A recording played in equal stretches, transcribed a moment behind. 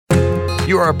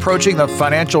You are approaching the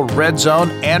financial red zone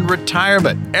and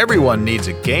retirement. Everyone needs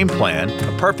a game plan.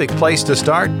 A perfect place to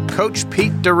start? Coach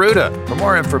Pete D'Arruda. For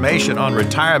more information on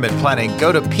retirement planning,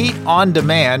 go to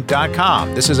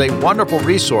PeteOnDemand.com. This is a wonderful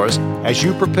resource as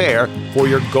you prepare for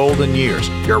your golden years,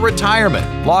 your retirement.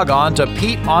 Log on to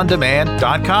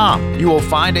PeteOnDemand.com. You will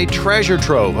find a treasure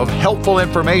trove of helpful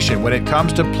information when it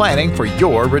comes to planning for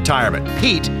your retirement.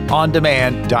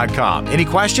 PeteOnDemand.com. Any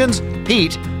questions?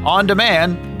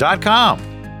 PeteOnDemand.com.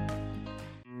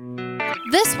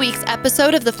 This week's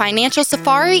episode of the Financial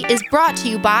Safari is brought to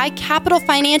you by Capital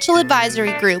Financial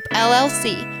Advisory Group,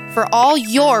 LLC, for all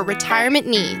your retirement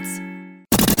needs.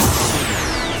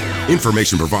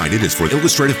 Information provided is for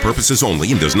illustrative purposes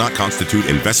only and does not constitute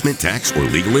investment, tax, or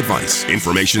legal advice.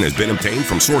 Information has been obtained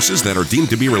from sources that are deemed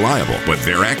to be reliable, but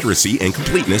their accuracy and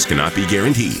completeness cannot be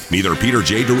guaranteed. Neither Peter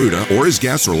J. D'Arruda or his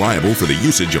guests are liable for the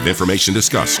usage of information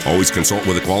discussed. Always consult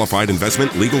with a qualified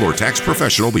investment, legal, or tax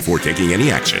professional before taking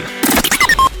any action.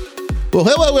 Well,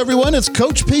 hello, everyone. It's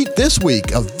Coach Pete. This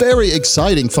week, a very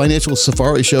exciting Financial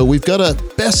Safari show. We've got a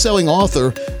best-selling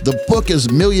author. The book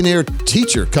is Millionaire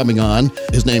Teacher coming on.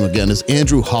 His name, again, is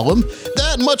Andrew Holland.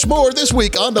 That and much more this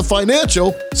week on the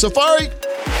Financial Safari.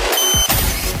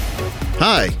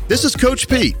 Hi, this is Coach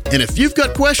Pete, and if you've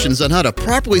got questions on how to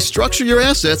properly structure your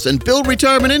assets and build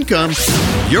retirement income,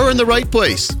 you're in the right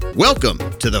place. Welcome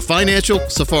to the Financial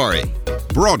Safari.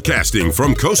 Broadcasting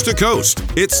from coast to coast,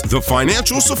 it's the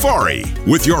Financial Safari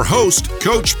with your host,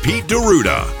 Coach Pete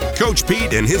D'Arruda. Coach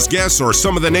Pete and his guests are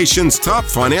some of the nation's top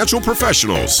financial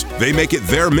professionals. They make it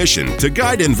their mission to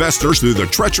guide investors through the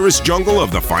treacherous jungle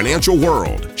of the financial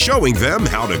world, showing them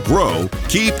how to grow,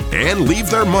 keep, and leave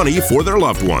their money for their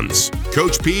loved ones.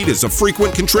 Coach Pete is a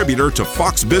frequent contributor to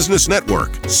Fox Business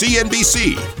Network,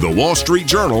 CNBC, The Wall Street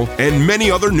Journal, and many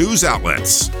other news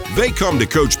outlets. They come to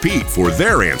Coach Pete for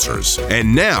their answers,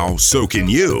 and now so can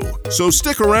you. So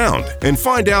stick around and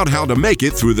find out how to make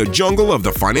it through the jungle of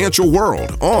the financial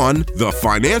world on The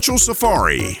Financial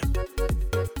Safari.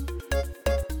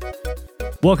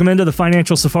 Welcome into the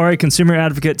Financial Safari. Consumer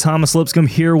advocate Thomas Lipscomb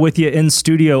here with you in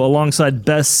studio alongside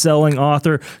best-selling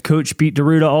author Coach Pete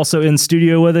D'Arruda, also in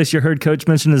studio with us. You heard Coach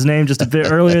mention his name just a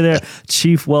bit earlier there.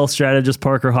 Chief Wealth Strategist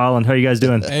Parker Holland. How are you guys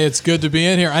doing? Hey, it's good to be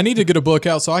in here. I need to get a book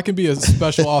out so I can be a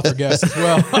special author guest as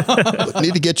well.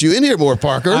 Need to get you in here more,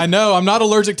 Parker. I know. I'm not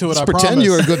allergic to it. Let's pretend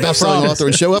you're a good best-selling author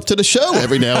and show up to the show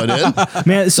every now and then.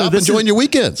 Man, so Stop enjoying your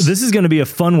weekends. This is going to be a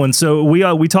fun one. So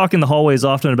we talk in the hallways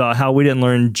often about how we didn't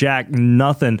learn jack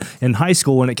nothing in high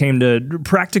school when it came to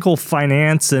practical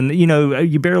finance. And, you know,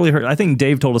 you barely heard, I think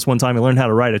Dave told us one time he learned how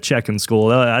to write a check in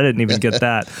school. I didn't even get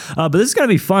that. But this is going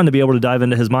to be fun to be able to dive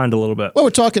into his mind a little bit. Well,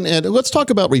 let's talk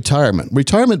about retirement.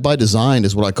 Retirement by design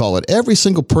is what I call it. Every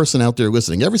single person out there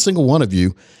listening, every single one of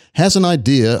you has an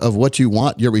idea of what you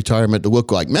want your retirement to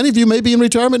look like. Many of you may be in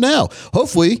retirement now.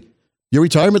 Hopefully, your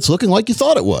retirement's looking like you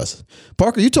thought it was.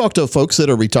 Parker, you talk to folks that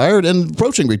are retired and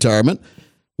approaching retirement.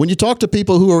 When you talk to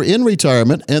people who are in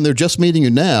retirement and they're just meeting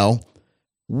you now,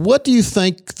 what do you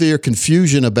think their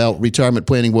confusion about retirement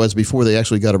planning was before they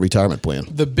actually got a retirement plan?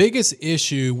 The biggest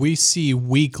issue we see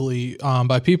weekly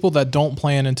by people that don't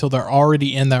plan until they're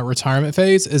already in that retirement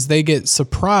phase is they get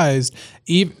surprised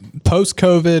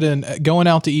post-COVID and going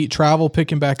out to eat, travel,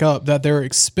 picking back up, that their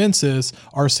expenses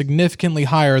are significantly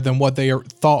higher than what they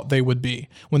thought they would be.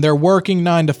 When they're working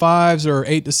 9 to 5s or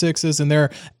 8 to 6s and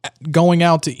they're going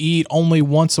out to eat only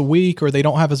once a week, or they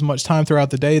don't have as much time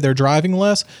throughout the day, they're driving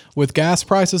less. With gas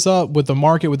prices up, with the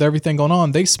market, with everything going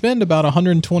on, they spend about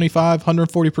 125,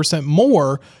 140%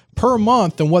 more per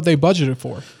month than what they budgeted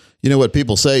for. You know what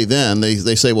people say then? They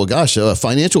say, well, gosh, a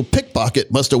financial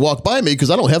pickpocket must have walked by me because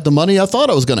I don't have the money I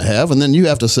thought I was going to have. And then you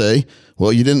have to say,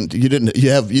 well, you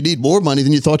need more money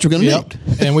than you thought you were going to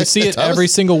need. And we see it every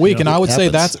single week. And I would say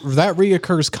that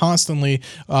reoccurs constantly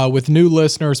with new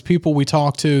listeners, people we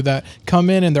talk to that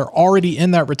come in and they're already in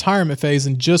that retirement phase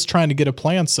and just trying to get a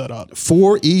plan set up.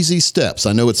 4 easy steps.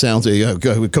 I know it sounds,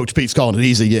 Coach Pete's calling it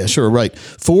easy. Yeah, sure, right.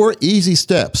 4 easy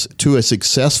steps to a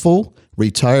successful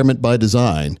retirement by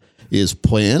design is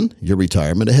plan your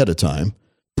retirement ahead of time,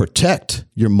 protect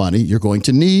your money you're going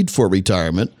to need for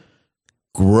retirement,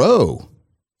 grow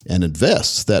and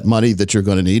invest that money that you're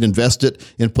going to need, invest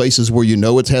it in places where you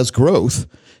know it has growth.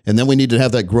 And then we need to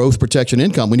have that growth protection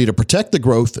income. We need to protect the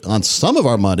growth on some of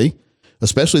our money,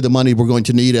 especially the money we're going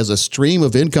to need as a stream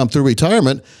of income through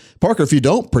retirement. Parker, if you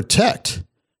don't protect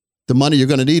the money you're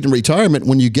going to need in retirement.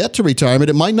 When you get to retirement,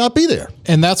 it might not be there.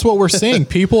 And that's what we're seeing.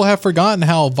 People have forgotten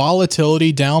how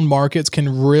volatility, down markets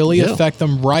can really affect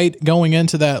them right going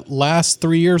into that last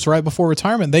 3 years right before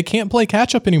retirement. They can't play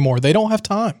catch up anymore. They don't have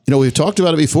time. We've talked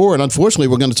about it before, and unfortunately,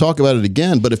 we're going to talk about it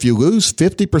again. But if you lose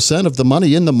 50% of the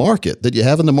money in the market that you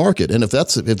have in the market, and if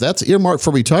that's earmarked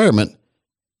for retirement,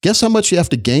 guess how much you have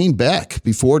to gain back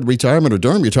before retirement or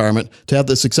during retirement to have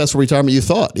the successful retirement you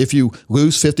thought if you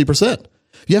lose 50%?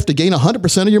 You have to gain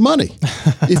 100% of your money.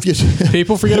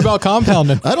 People forget about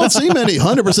compounding. I don't see many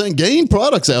 100% gain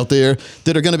products out there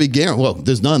that are going to be guaranteed. Well,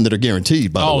 there's none that are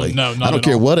guaranteed, by the way. No, I don't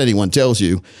care what anyone tells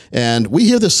you. And we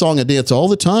hear this song and dance all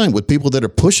the time with people that are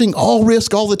pushing all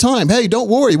risk all the time. Hey, don't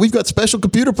worry. We've got special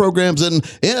computer programs and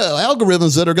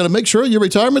algorithms that are going to make sure your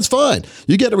retirement's fine.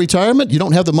 You get a retirement, you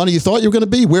don't have the money you thought you were going to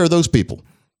be. Where are those people?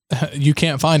 You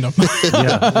can't find them.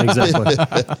 Yeah,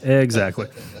 exactly.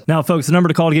 Now, folks, the number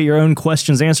to call to get your own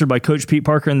questions answered by Coach Pete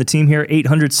Parker and the team here,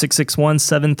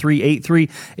 800-661-7383,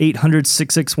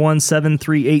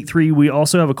 800-661-7383. We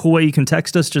also have a cool way you can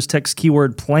text us. Just text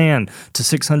keyword PLAN to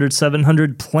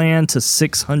 600-700, PLAN to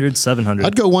 600-700.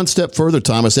 I'd go one step further,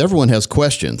 Thomas. Everyone has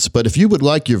questions, but if you would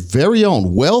like your very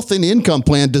own wealth and income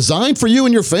plan designed for you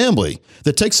and your family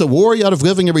that takes the worry out of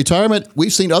living in retirement,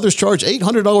 we've seen others charge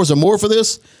 $800 or more for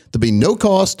this. There'll be no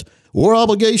cost or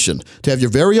obligation to have your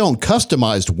very own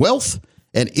customized wealth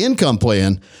and income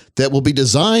plan that will be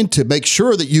designed to make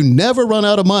sure that you never run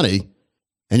out of money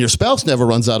and your spouse never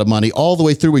runs out of money all the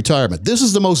way through retirement. This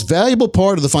is the most valuable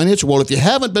part of the financial world. If you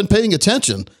haven't been paying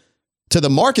attention to the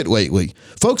market lately,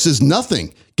 folks, there's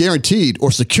nothing guaranteed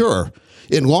or secure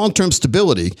in long-term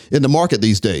stability in the market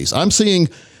these days. I'm seeing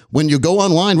when you go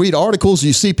online, read articles,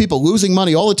 you see people losing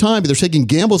money all the time. They're taking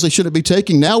gambles they shouldn't be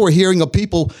taking. Now we're hearing of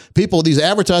people, these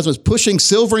advertisements pushing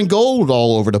silver and gold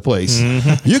all over the place.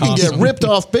 Mm-hmm. You can get ripped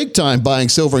off big time buying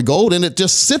silver and gold, and it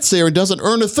just sits there and doesn't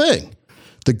earn a thing.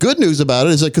 The good news about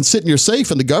it is it can sit in your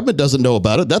safe and the government doesn't know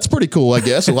about it. That's pretty cool, I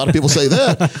guess. A lot of people say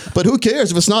that. But who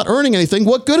cares? If it's not earning anything,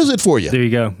 what good is it for you? There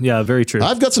you go. Yeah, very true.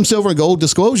 I've got some silver and gold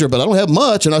disclosure, but I don't have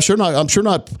much, and I'm sure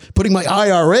not putting my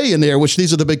IRA in there, which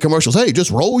these are the big commercials. Hey, just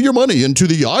roll your money into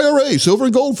the IRA, silver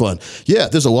and gold fund. Yeah,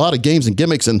 there's a lot of games and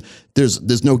gimmicks, and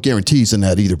there's no guarantees in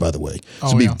that either, by the way.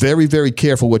 So be very, very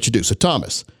careful what you do. So,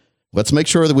 Thomas, let's make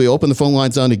sure that we open the phone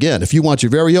lines on again. If you want your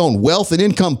very own wealth and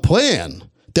income plan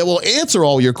that will answer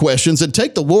all your questions and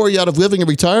take the worry out of living in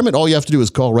retirement, all you have to do is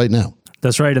call right now.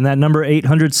 That's right. And that number,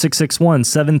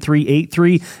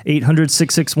 800-661-7383,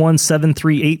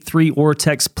 800-661-7383, or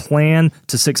text PLAN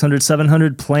to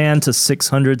 600-700, PLAN to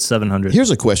 600-700.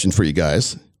 Here's a question for you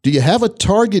guys. Do you have a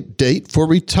target date for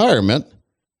retirement,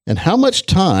 and how much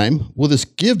time will this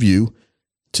give you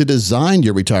to design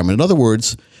your retirement? In other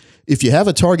words, if you have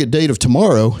a target date of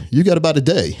tomorrow, you got about a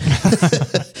day.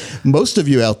 Most of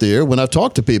you out there, when I've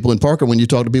talked to people, and Parker, when you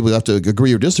talk to people, you have to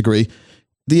agree or disagree,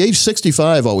 the age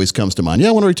 65 always comes to mind. Yeah,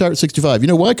 I want to retire at 65. You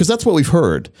know why? Because that's what we've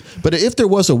heard. But if there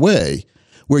was a way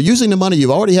where using the money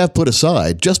you already have put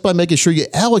aside, just by making sure you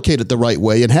allocate it the right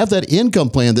way and have that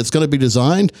income plan that's going to be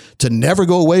designed to never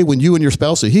go away when you and your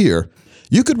spouse are here,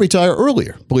 you could retire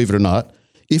earlier, believe it or not,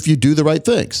 if you do the right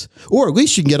things. Or at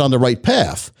least you can get on the right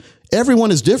path.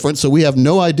 Everyone is different, so we have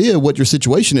no idea what your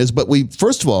situation is. But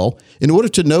first of all, in order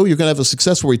to know you're going to have a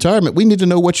successful retirement, we need to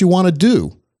know what you want to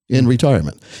do in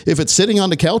retirement. If it's sitting on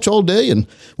the couch all day, and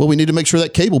we need to make sure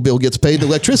that cable bill gets paid, the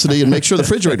electricity, and make sure the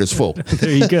refrigerator's full.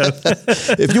 There you go.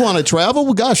 If you want to travel,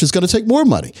 well, gosh, it's going to take more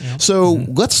money. Yeah. So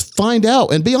let's find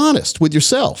out and be honest with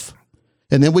yourself.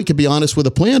 And then we can be honest with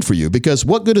a plan for you, because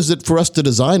what good is it for us to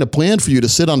design a plan for you to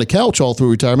sit on the couch all through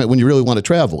retirement when you really want to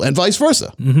travel, and vice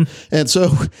versa? Mm-hmm. And so,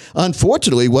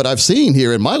 unfortunately, what I've seen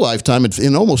here in my lifetime,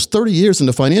 in almost 30 years in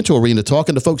the financial arena,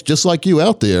 talking to folks just like you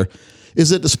out there,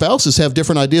 is that the spouses have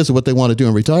different ideas of what they want to do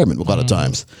in retirement a lot of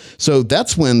times. So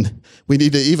that's when we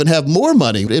need to even have more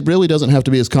money. It really doesn't have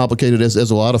to be as complicated as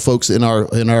a lot of folks in our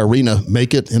arena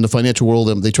make it in the financial world.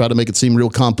 They try to make it seem real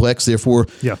complex. Therefore,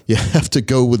 you have to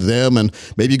go with them, and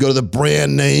maybe you go to the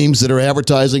brand names that are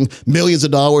advertising millions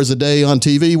of dollars a day on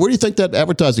TV. Where do you think that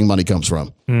advertising money comes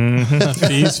from? Mm-hmm.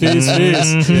 fees.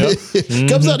 Yep. It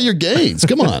comes out of your gains.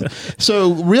 Come on.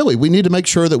 So really, we need to make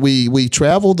sure that we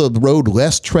travel the road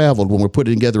less traveled when we're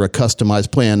putting together a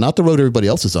customized plan, not the road everybody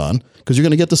else is on, because you're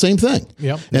going to get the same thing.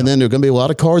 And then there are going to be a lot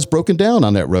of cars broken down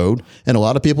on that road, and a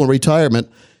lot of people in retirement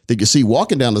that you see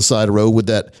walking down the side of the road with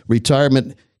that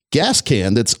retirement gas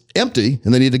can that's empty,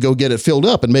 and they need to go get it filled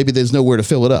up, and maybe there's nowhere to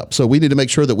fill it up. So we need to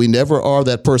make sure that we never are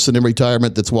that person in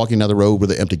retirement that's walking down the road with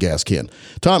an empty gas can.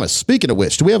 Thomas, speaking of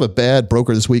which, do we have a bad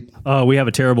broker this week? We have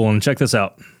a terrible one. Check this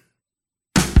out.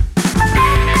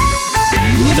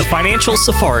 The Financial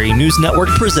Safari News Network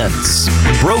presents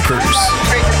Brokers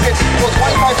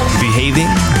Behaving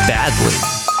Badly.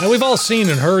 Now, we've all seen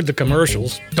and heard the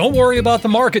commercials. Don't worry about the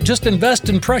market, just invest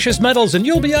in precious metals and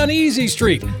you'll be on easy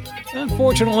street.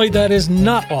 Unfortunately, that is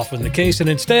not often the case, and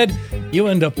instead, you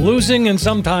end up losing and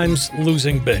sometimes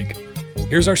losing big.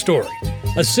 Here's our story.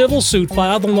 A civil suit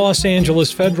filed in Los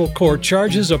Angeles federal court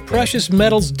charges a precious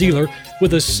metals dealer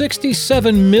with a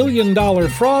 $67 million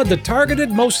fraud that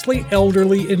targeted mostly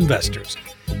elderly investors.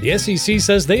 The SEC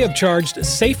says they have charged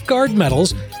Safeguard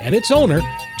Metals and its owner,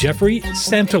 Jeffrey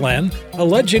Santolan,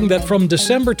 alleging that from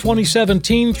December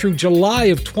 2017 through July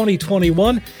of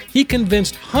 2021, he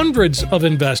convinced hundreds of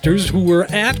investors who were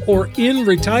at or in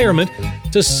retirement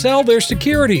to sell their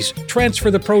securities,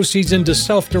 transfer the proceeds into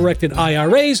self-directed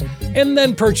IRAs, and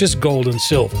then purchase gold and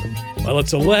silver. Well,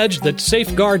 it's alleged that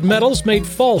Safeguard Metals made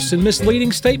false and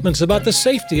misleading statements about the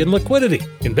safety and liquidity.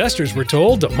 Investors were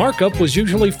told the markup was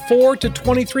usually 4 to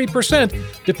 23%,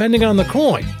 depending on the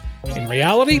coin. In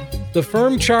reality, the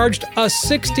firm charged a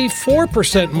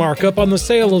 64% markup on the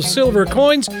sale of silver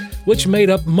coins, which made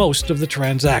up most of the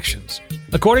transactions.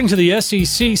 According to the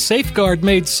SEC, Safeguard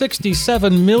made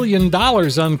 $67 million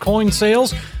on coin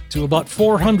sales to about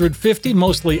 450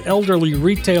 mostly elderly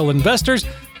retail investors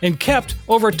and kept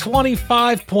over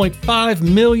 $25.5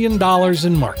 million in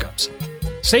markups.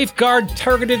 Safeguard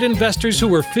targeted investors who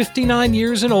were 59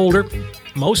 years and older.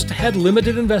 Most had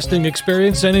limited investing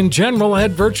experience and in general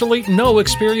had virtually no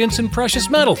experience in precious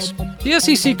metals. The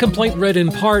SEC complaint read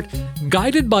in part,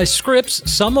 guided by scripts,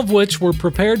 some of which were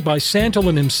prepared by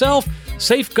Santolan himself,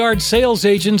 Safeguard sales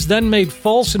agents then made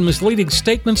false and misleading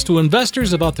statements to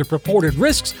investors about the purported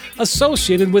risks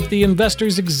associated with the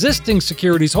investors' existing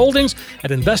securities holdings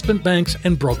at investment banks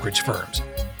and brokerage firms.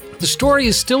 The story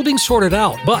is still being sorted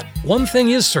out, but one thing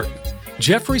is certain.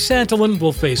 Jeffrey Santolan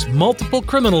will face multiple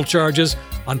criminal charges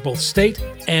on both state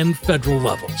and federal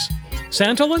levels.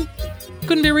 Santolan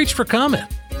couldn't be reached for comment.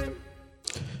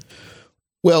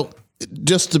 Well,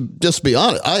 just to be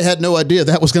honest, I had no idea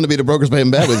that was going to be the Brokers Behaving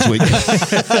Badly this week.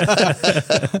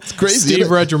 It's crazy.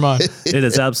 Steve read your mind. It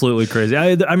is absolutely crazy.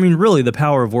 I mean, really, the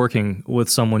power of working with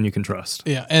someone you can trust.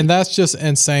 Yeah, and that's just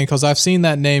insane because I've seen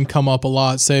that name come up a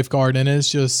lot, Safeguard, and it's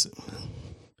just...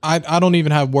 I don't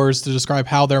even have words to describe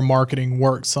how their marketing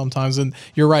works sometimes. And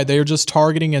you're right. They are just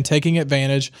targeting and taking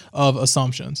advantage of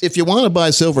assumptions. If you want to buy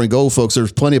silver and gold, folks,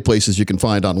 there's plenty of places you can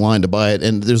find online to buy it.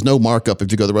 And there's no markup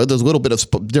if you go the road. There's a little bit of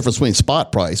difference between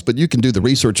spot price, but you can do the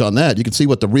research on that. You can see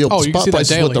what the real spot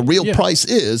price is, what the real price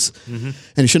is, and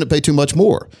you shouldn't pay too much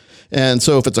more. And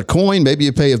so if it's a coin, maybe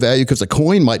you pay a value because a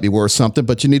coin might be worth something,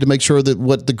 but you need to make sure that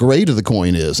what the grade of the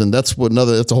coin is. And that's a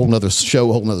whole nother show,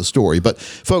 a whole nother story. But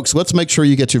folks, let's make sure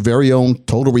you get your very own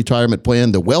total retirement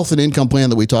plan. The wealth and income plan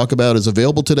that we talk about is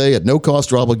available today at no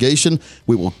cost or obligation.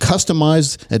 We will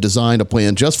customize and design a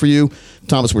plan just for you.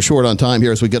 Thomas, we're short on time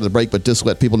here as we get to the break, but just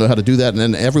let people know how to do that. And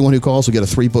then everyone who calls will get a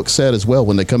 3-book set as well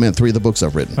when they come in, 3 of the books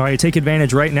I've written. All right, take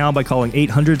advantage right now by calling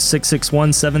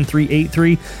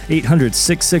 800-661-7383,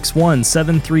 800-661-7383,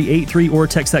 or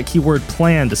text that keyword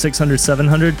PLAN to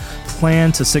 600-700,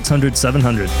 PLAN to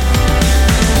 600-700.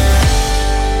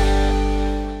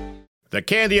 The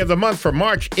candy of the month for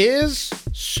March is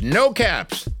Snow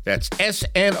Caps. That's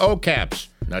S-N-O Caps.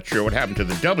 Not sure what happened to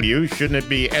the W. Shouldn't it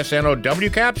be S-N-O-W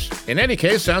Caps? In any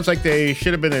case, sounds like they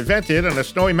should have been invented on a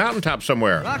snowy mountaintop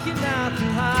somewhere.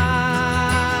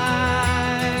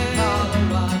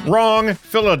 Wrong.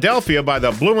 Philadelphia by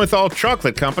the Blumenthal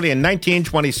Chocolate Company in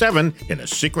 1927 in a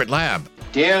secret lab.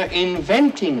 Der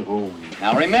inventing room.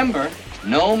 Now remember,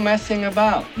 no messing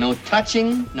about, no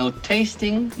touching, no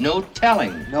tasting, no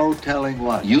telling. No telling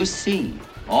what? You see,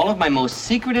 all of my most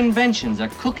secret inventions are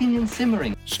cooking and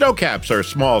simmering. Snow caps are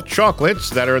small chocolates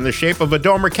that are in the shape of a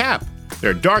dome or cap.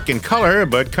 They're dark in color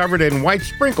but covered in white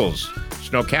sprinkles.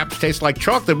 Snow caps taste like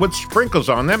chocolate with sprinkles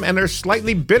on them and are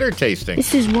slightly bitter tasting.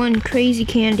 This is one crazy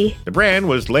candy. The brand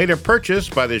was later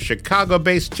purchased by the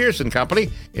Chicago-based Tierson Company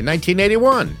in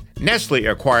 1981. Nestle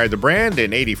acquired the brand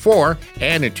in 1984,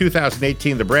 and in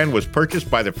 2018 the brand was purchased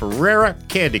by the Ferrera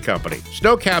Candy Company.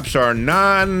 Snow caps are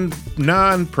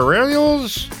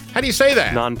non-perennials? How do you say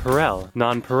that? Non-perel.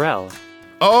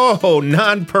 Oh,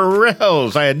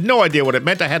 nonpareils. I had no idea what it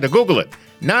meant. I had to Google it.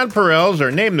 Nonpareils are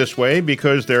named this way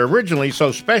because they're originally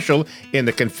so special in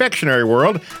the confectionery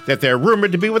world that they're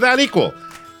rumored to be without equal.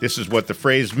 This is what the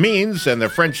phrase means and the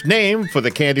French name for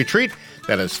the candy treat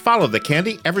that has followed the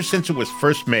candy ever since it was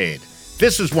first made.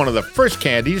 This is one of the first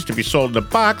candies to be sold in a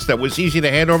box that was easy to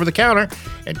hand over the counter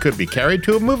and could be carried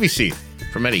to a movie seat.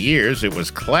 For many years, it was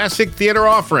classic theater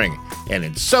offering, and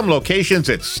in some locations,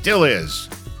 it still is.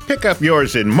 Pick up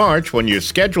yours in March when you're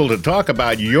scheduled to talk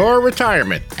about your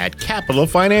retirement at Capital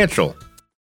Financial.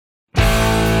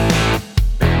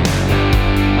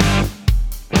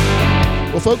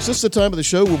 Well, folks, this is the time of the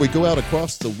show where we go out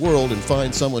across the world and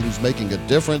find someone who's making a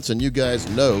difference. And you guys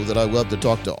know that I love to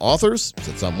talk to authors,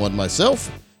 since I'm one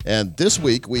myself. And this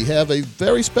week we have a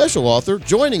very special author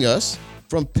joining us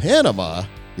from Panama.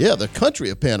 Yeah, the country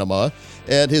of Panama.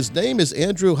 And his name is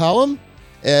Andrew Hallam.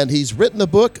 And he's written the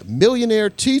book, Millionaire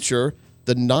Teacher,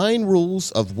 The 9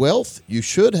 Rules of Wealth You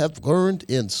Should Have Learned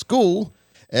in School.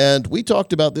 And we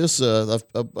talked about this a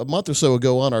month or so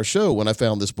ago on our show when I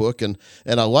found this book, and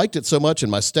I liked it so much,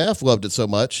 and my staff loved it so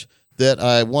much that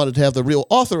I wanted to have the real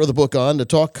author of the book on to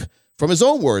talk from his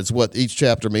own words what each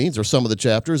chapter means, or some of the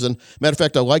chapters. And matter of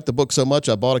fact, I liked the book so much,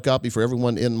 I bought a copy for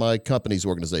everyone in my company's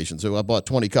organization. So I bought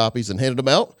 20 copies and handed them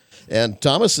out. And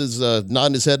Thomas is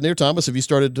nodding his head near. Thomas, have you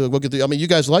started to look at the? I mean, you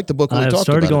guys like the book when we talked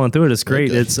about it. I've started going through it. It's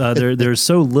great. Okay. It's there's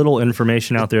so little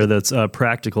information out there that's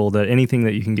practical that anything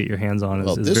that you can get your hands on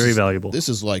is very valuable. This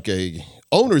is like a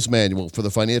owner's manual for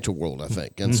the financial world, I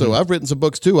think. And so I've written some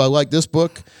books too. I like this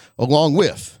book along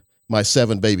with my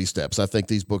 7 baby steps. I think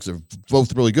these books are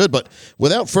both really good. But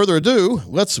without further ado,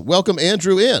 let's welcome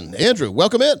Andrew in. Andrew,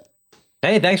 welcome in.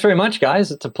 Hey, thanks very much,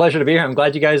 guys. It's a pleasure to be here. I'm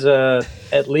glad you guys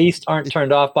at least aren't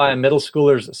turned off by a middle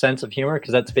schooler's sense of humor,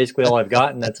 because that's basically all I've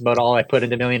got, and that's about all I put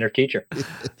into Millionaire Teacher.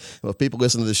 Well, if people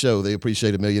listen to the show, they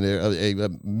appreciate a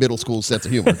middle school sense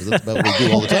of humor, because that's about what we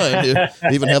do all the time. You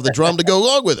even have the drum to go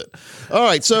along with it. All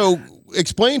right, so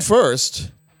explain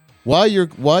first why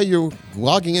you're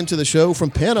logging into the show from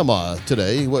Panama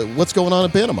today. What's going on in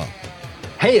Panama?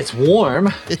 Hey, it's warm,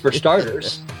 for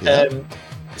starters. Yeah.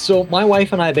 So my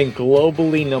wife and I have been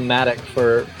globally nomadic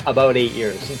for about 8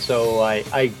 years. And so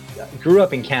I grew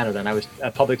up in Canada, and I was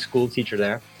a public school teacher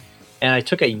there. And I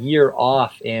took a year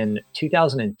off in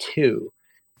 2002.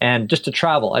 And just to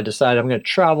travel, I decided I'm going to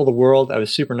travel the world. I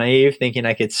was super naive, thinking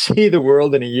I could see the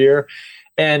world in a year.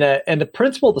 And the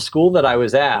principal of the school that I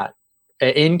was at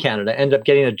in Canada ended up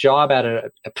getting a job at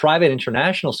a private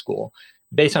international school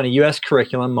based on a U.S.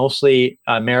 curriculum, mostly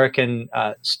American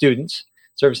students,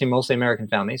 servicing mostly American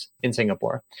families in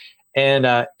Singapore. And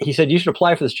he said, you should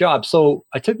apply for this job. So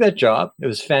I took that job. It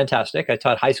was fantastic. I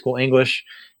taught high school English,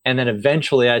 and then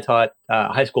eventually I taught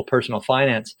high school personal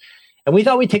finance. And we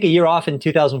thought we'd take a year off in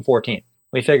 2014.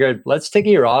 We figured, let's take a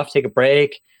year off, take a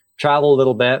break, travel a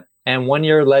little bit. And 1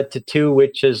 year led to 2,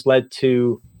 which has led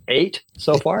to 8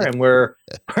 so far. And we're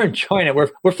enjoying it.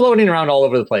 We're floating around all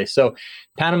over the place. So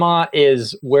Panama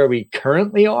is where we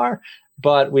currently are,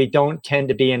 but we don't tend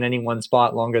to be in any one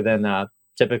spot longer than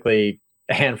typically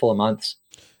a handful of months.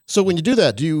 So when you do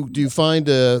that, do you find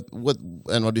what?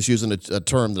 And I'm just using a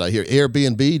term that I hear,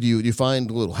 Airbnb. Do you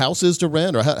find little houses to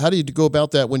rent, or how do you go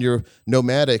about that when you're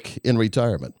nomadic in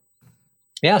retirement?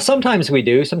 Yeah, sometimes we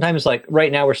do. Sometimes, like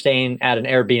right now, we're staying at an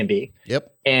Airbnb.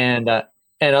 Yep. And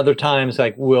other times,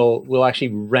 like we'll actually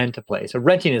rent a place. So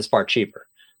renting is far cheaper,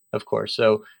 of course.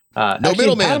 So. No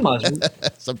middleman.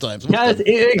 Sometimes. Yeah,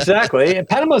 exactly. And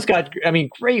Panama's got,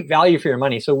 great value for your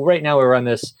money. So right now we're on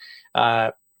this,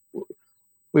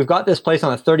 we've got this place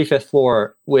on the 35th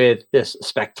floor with this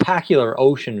spectacular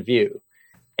ocean view.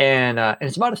 And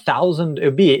it's about $1,000. It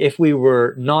would be, if we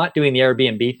were not doing the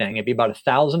Airbnb thing, it'd be about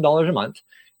 $1,000 a month.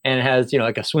 And it has,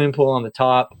 like a swimming pool on the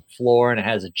top floor, and it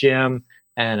has a gym.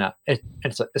 And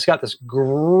it's got this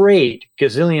great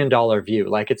gazillion-dollar view.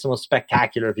 Like, it's the most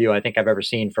spectacular view I think I've ever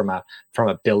seen from a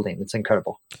building. It's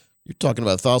incredible. You're talking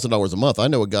about $1,000 a month. I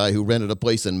know a guy who rented a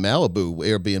place in Malibu,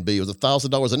 Airbnb. It was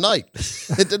 $1,000 a night.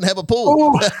 It didn't have a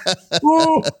pool.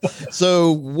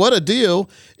 So what a deal.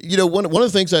 One of the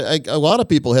things a lot of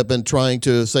people have been trying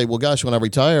to say, well, gosh, when I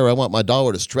retire, I want my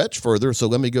dollar to stretch further, so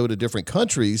let me go to different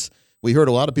countries. We heard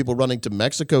a lot of people running to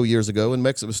Mexico years ago, and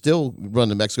Mexico still running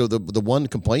to Mexico. The one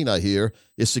complaint I hear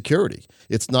is security.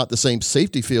 It's not the same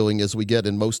safety feeling as we get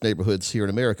in most neighborhoods here in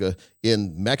America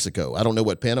in Mexico. I don't know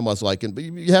what Panama's like, but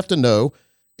you have to know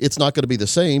it's not going to be the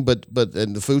same, but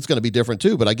and the food's going to be different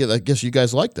too. But I guess you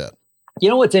guys like that.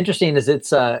 What's interesting is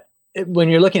it's when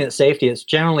you're looking at safety, it's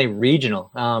generally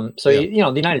regional. The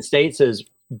United States is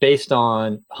based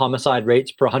on homicide rates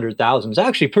per 100,000 is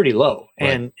actually pretty low.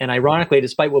 Right. And ironically,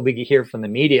 despite what we hear from the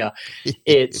media,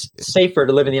 it's safer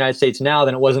to live in the United States now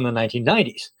than it was in the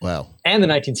 1990s. Wow. And the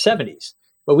 1970s.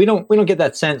 But we don't get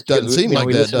that sense because doesn't seem like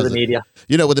we that, listen to the media.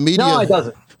 With the media. No, it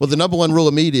doesn't. Well, the number one rule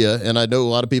of media, and I know a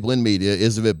lot of people in media,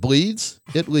 is if it bleeds,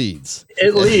 it leads.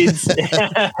 It leads.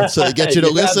 So they get you to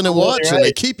listen and watch, and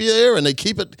they keep you there, and they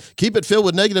keep it filled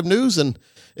with negative news. And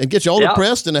and get you all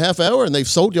depressed in a half hour, and they've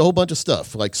sold you a whole bunch of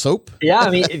stuff like soap. Yeah, I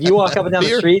mean, if you walk up and down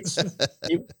the streets,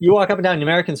 you walk up and down the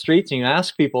American streets, and you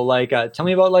ask people like, "Tell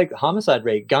me about like homicide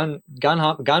rate, gun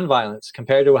violence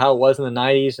compared to how it was in the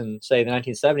 '90s and say the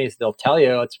 1970s." They'll tell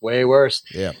you it's way worse.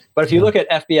 Yeah. But if you look at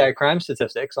FBI crime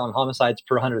statistics on homicides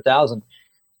per 100,000,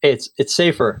 it's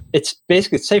safer. It's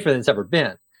basically safer than it's ever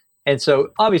been. And so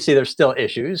obviously there's still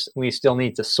issues. We still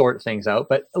need to sort things out.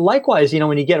 But likewise,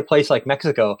 when you get a place like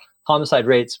Mexico, homicide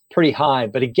rate's pretty high.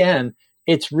 But again,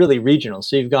 it's really regional.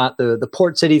 So you've got the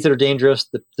port cities that are dangerous,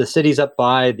 the cities up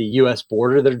by the U.S.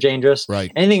 border that are dangerous.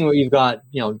 Right. Anything where you've got,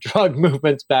 drug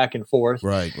movements back and forth.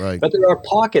 Right. But there are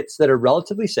pockets that are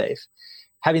relatively safe.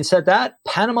 Having said that,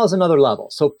 Panama's another level.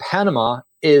 So Panama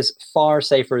is far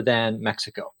safer than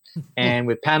Mexico. And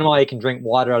with Panama, you can drink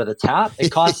water out of the tap. It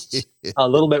costs a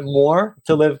little bit more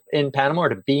to live in Panama or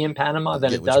to be in Panama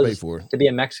than it does to be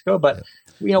in Mexico. But,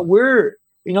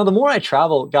 the more I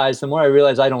travel, guys, the more I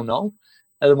realize I don't know.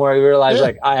 And the more I realize,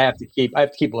 I have to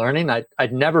keep learning.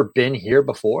 I'd never been here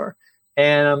before.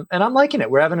 And I'm liking it.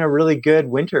 We're having a really good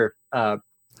winter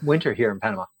here in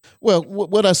Panama. Well,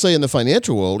 what I say in the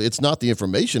financial world, it's not the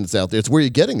information that's out there. It's where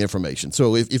you're getting the information.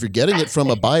 So if you're getting it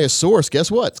from a biased source, guess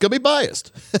what? It's going to be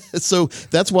biased. So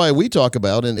that's why we talk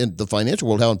about in the financial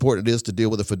world how important it is to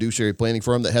deal with a fiduciary planning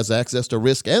firm that has access to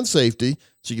risk and safety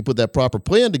so you can put that proper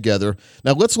plan together.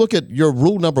 Now, let's look at your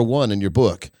rule number 1 in your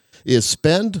book is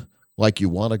spend like you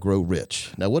want to grow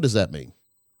rich. Now, what does that mean?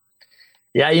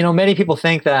 Yeah, many people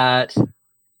think that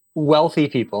wealthy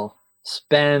people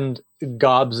spend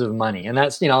gobs of money, and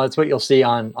that's what you'll see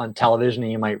on television,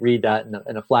 and you might read that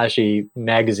in a flashy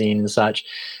magazine and such.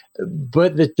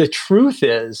 But the truth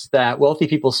is that wealthy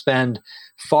people spend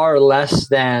far less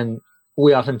than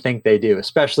we often think they do,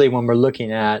 especially when we're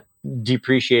looking at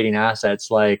depreciating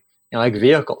assets like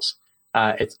vehicles.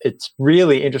 It's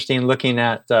really interesting looking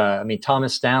at.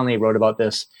 Thomas Stanley wrote about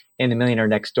this in The Millionaire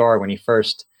Next Door when he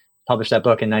first published that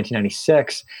book in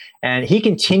 1996. And he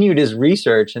continued his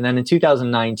research. And then in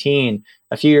 2019,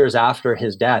 a few years after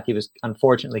his death, he was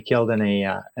unfortunately killed in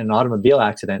an automobile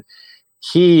accident.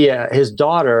 His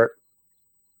daughter,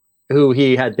 who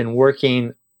he had been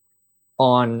working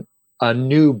on a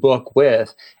new book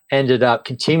with, ended up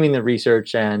continuing the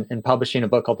research and publishing a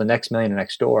book called The Next Millionaire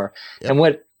Next Door. Yep. And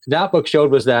what that book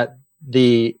showed was that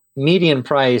the median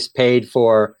price paid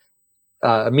for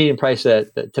a median price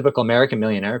that the typical American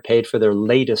millionaire paid for their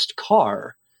latest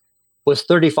car was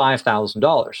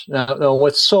 $35,000. Now,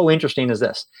 what's so interesting is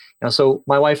this. So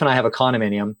my wife and I have a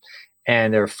condominium,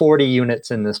 and there are 40 units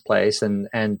in this place, and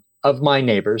of my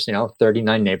neighbors,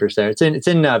 39 neighbors there. It's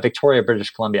in Victoria,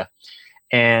 British Columbia.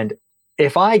 And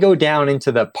if I go down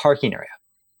into the parking area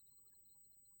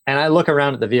and I look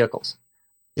around at the vehicles,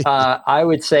 I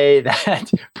would say that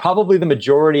probably the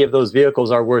majority of those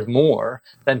vehicles are worth more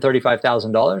than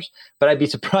 $35,000, but I'd be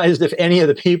surprised if any of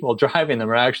the people driving them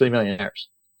are actually millionaires.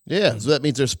 Yeah, so that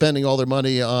means they're spending all their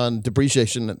money on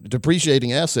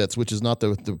depreciating assets, which is not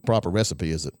the proper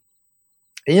recipe, is it?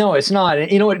 It's not.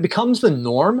 It becomes the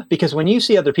norm because when you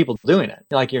see other people doing it,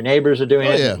 like your neighbors are doing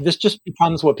it, this just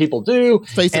becomes what people do.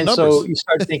 Faith in numbers. So you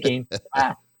start thinking,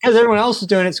 because everyone else is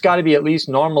doing it, it's got to be at least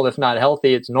normal, if not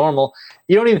healthy. It's normal.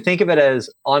 You don't even think of it as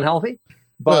unhealthy,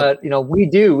 but we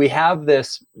do. We have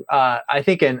this. I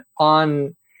think an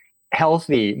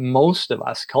unhealthy. Most of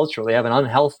us culturally have an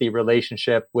unhealthy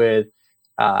relationship with.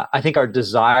 I think our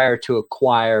desire to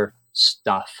acquire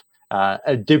stuff,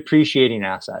 depreciating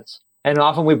assets, and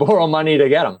often we borrow money to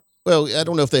get them. Well, I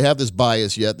don't know if they have this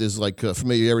bias yet. There's like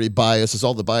familiarity bias. There's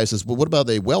all the biases. But what about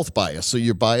a wealth bias? So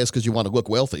you're biased because you want to look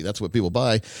wealthy. That's what people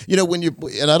buy. And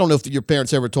I don't know if your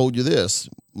parents ever told you this.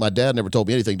 My dad never told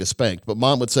me anything to spank. But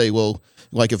Mom would say, well,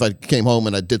 like if I came home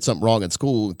and I did something wrong in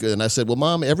school, and I said, well,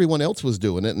 Mom, everyone else was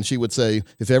doing it. And she would say,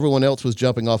 if everyone else was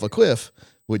jumping off a cliff,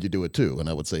 would you do it too? And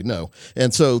I would say no.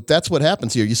 And so that's what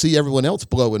happens here. You see everyone else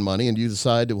blowing money and you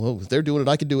decide, well, if they're doing it,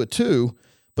 I can do it too.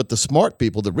 But the smart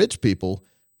people, the rich people,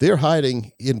 they're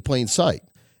hiding in plain sight.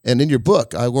 And in your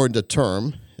book, I learned a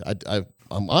term.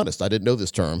 I'm honest, I didn't know this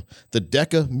term, the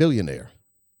Deca Millionaire.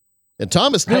 And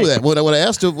Thomas knew that. When I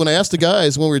asked the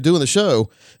guys when we were doing the show,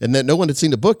 and that no one had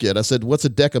seen the book yet, I said, "What's a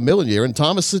Deca Millionaire?" And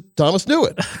Thomas knew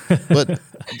it. But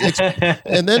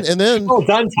and then well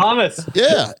done, Thomas.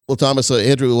 Yeah. Well, Thomas,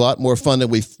 Andrew, a lot more fun than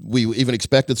we even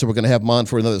expected. So we're going to have him on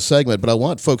for another segment. But I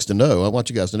want folks to know, I want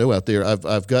you guys to know out there,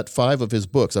 I've got 5 of his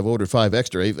books. I've ordered 5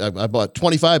 extra. I bought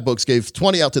 25 books, gave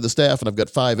 20 out to the staff, and I've got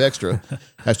 5 extra.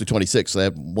 Actually 26. So I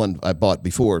have one I bought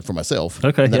before for myself.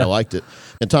 Okay. And then I liked it.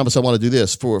 And Thomas, I want to do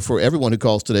this for everyone who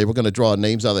calls today. We're going to draw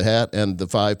names out of the hat, and the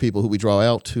 5 people who we draw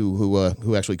out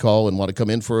who actually call and want to come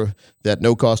in for that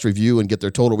no-cost review and get their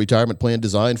total retirement plan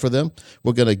designed for them.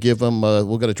 We're going to give them. We're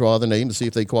going to draw their name to see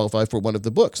if they qualify for one of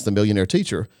the books, The Millionaire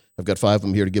Teacher. I've got 5 of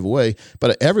them here to give away.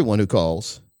 But everyone who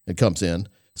calls and comes in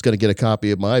is going to get a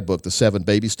copy of my book, The 7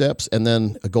 Baby Steps, and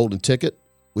then a golden ticket,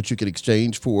 which you can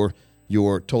exchange for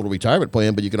your total retirement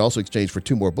plan, but you can also exchange for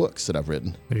 2 more books that I've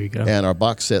written. There you go. And our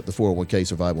box set, the 401k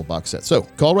Survival box set. So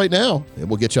call right now, and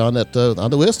we'll get you on that on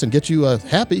the list and get you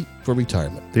happy for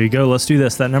retirement. There you go. Let's do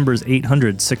this. That number is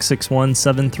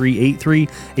 800-661-7383,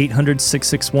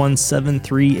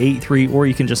 800-661-7383, or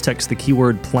you can just text the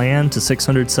keyword PLAN to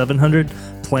 600-700,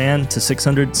 PLAN to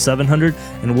 600-700,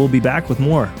 and we'll be back with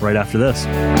more right after this.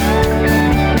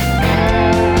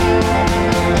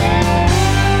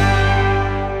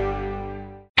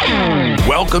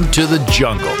 Welcome to the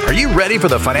jungle. Are you ready for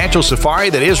the financial safari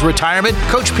that is retirement?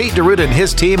 Coach Pete D'Arruda and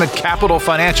his team at Capital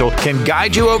Financial can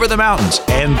guide you over the mountains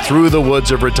and through the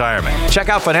woods of retirement. Check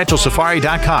out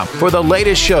financialsafari.com for the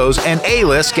latest shows and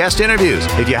A-list guest interviews.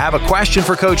 If you have a question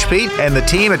for Coach Pete and the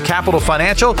team at Capital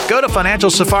Financial, go to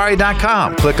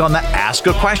financialsafari.com. Click on the Ask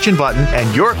a Question button,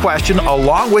 and your question,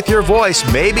 along with your voice,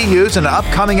 may be used in an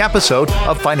upcoming episode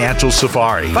of Financial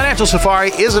Safari. Financial Safari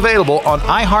is available on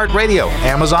iHeartRadio,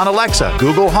 Amazon Alexa,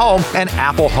 Google Home, and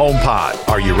Apple HomePod.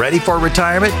 Are you ready for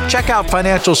retirement? Check out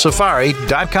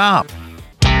financialsafari.com.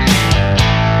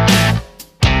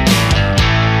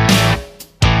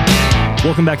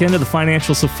 Welcome back into the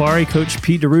Financial Safari. Coach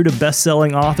Pete D'Arruda,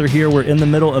 best-selling author here. We're in the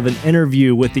middle of an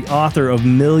interview with the author of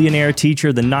Millionaire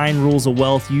Teacher, The 9 Rules of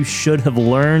Wealth You Should Have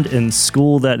Learned in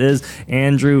School. That is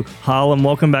Andrew Holland.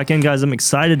 Welcome back in, guys. I'm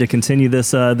excited to continue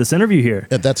this interview here.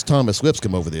 And that's Thomas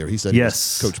Lipscomb over there. He said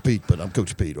yes. He was Coach Pete, but I'm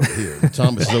Coach Pete over here.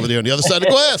 Thomas is over there on the other side of the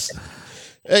glass.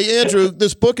 Hey, Andrew,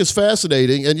 this book is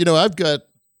fascinating. And, I've got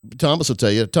Thomas will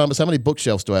tell you. Thomas, how many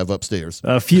bookshelves do I have upstairs?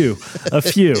 A few. A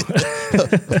few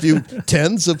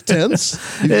tens of tens?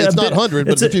 It's not 100,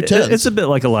 but it's a few tens. It's a bit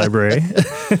like a library.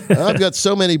 I've got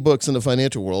so many books in the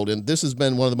financial world, and this has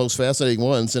been one of the most fascinating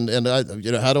ones. And I,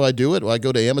 how do I do it? Well, I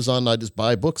go to Amazon and I just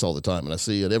buy books all the time, and I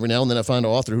see it every now and then. I find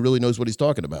an author who really knows what he's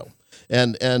talking about,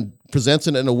 and presents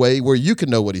it in a way where you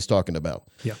can know what he's talking about.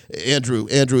 Yeah. Andrew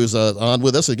is on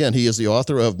with us again. He is the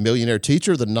author of Millionaire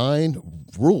Teacher, The 9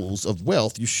 Rules of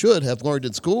Wealth You Should Have Learned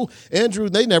in School. Andrew,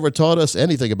 they never taught us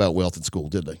anything about wealth in school,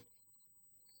 did they?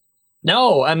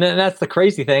 No, I mean, that's the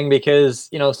crazy thing because,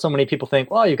 so many people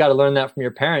think, well, you've got to learn that from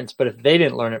your parents. But if they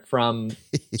didn't learn it from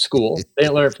school, they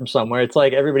didn't learn it from somewhere. It's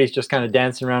like everybody's just kind of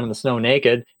dancing around in the snow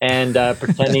naked and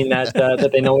pretending that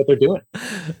they know what they're doing.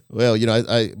 Well,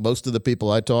 I most of the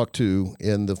people I talk to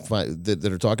in that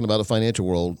are talking about the financial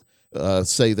world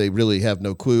say they really have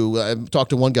no clue. I talked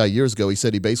to one guy years ago. He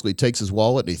said he basically takes his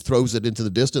wallet and he throws it into the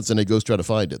distance and he goes try to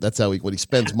find it. That's how when he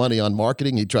spends money on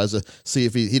marketing, he tries to see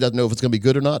if he doesn't know if it's going to be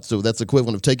good or not. So that's the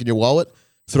equivalent of taking your wallet,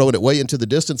 throwing it way into the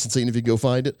distance and seeing if you can go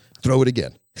find it, throw it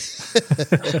again.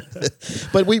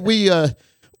 But we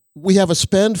have a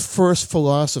spend first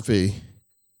philosophy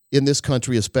in this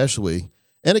country especially,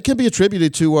 and it can be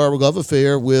attributed to our love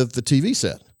affair with the TV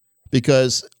set,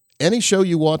 because any show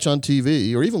you watch on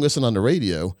TV or even listen on the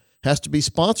radio has to be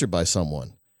sponsored by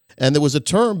someone. And there was a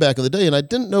term back in the day, and I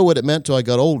didn't know what it meant till I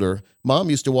got older. Mom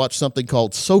used to watch something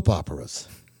called soap operas.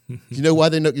 You know why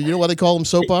they call them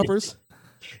soap operas?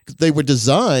 They were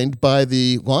designed by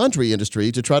the laundry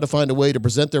industry to try to find a way to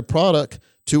present their product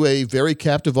to a very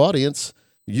captive audience,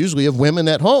 usually of women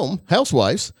at home,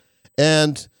 housewives.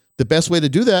 And the best way to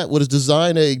do that was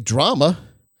design a drama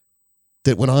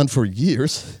that went on for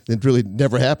years and really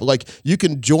never happened. Like, you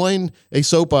can join a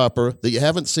soap opera that you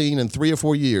haven't seen in 3 or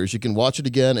 4 years. You can watch it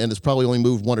again, and it's probably only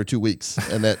moved 1 or 2 weeks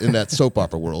in that soap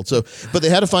opera world. So, but they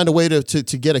had to find a way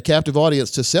to get a captive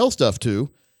audience to sell stuff to,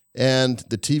 and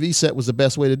the TV set was the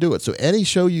best way to do it. So any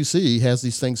show you see has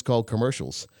these things called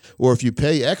commercials. Or if you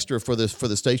pay extra for the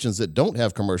stations that don't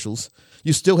have commercials,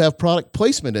 you still have product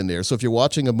placement in there. So if you're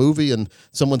watching a movie and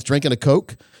someone's drinking a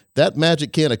Coke, that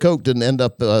magic can of Coke didn't end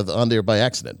up on there by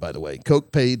accident, by the way.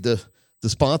 Coke paid the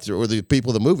sponsor or the people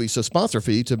of the movie, so sponsor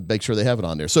fee to make sure they have it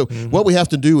on there. So what we have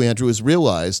to do, Andrew, is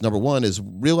number one,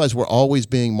 realize we're always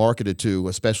being marketed to,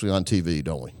 especially on TV,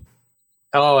 don't we?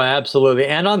 Oh, absolutely.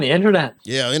 And on the internet.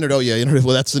 Yeah, internet.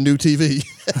 Well, that's the new TV.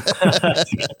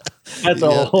 That's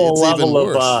a whole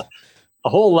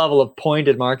level of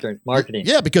pointed marketing.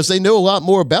 Yeah, because they know a lot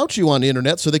more about you on the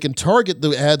internet, so they can target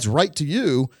the ads right to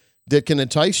you that can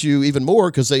entice you even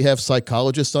more because they have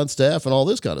psychologists on staff and all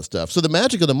this kind of stuff. So the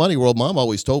magic of the money world, Mom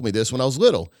always told me this when I was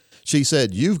little. She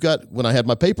said, when I had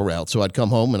my paper route, so I'd come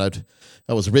home and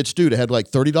I was a rich dude. I had like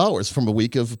 $30 from a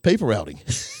week of paper routing.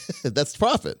 That's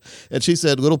profit. And she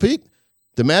said, little Pete,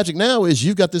 the magic now is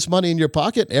you've got this money in your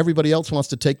pocket. Everybody else wants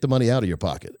to take the money out of your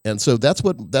pocket. And so that's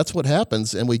what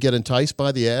happens. And we get enticed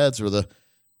by the ads or the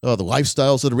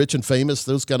lifestyles of the rich and famous,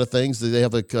 those kind of things. They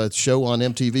have a show on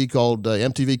MTV called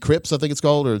MTV Cribs, I think it's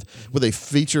called, or where they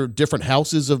feature different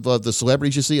houses of the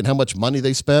celebrities you see and how much money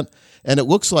they spent. And it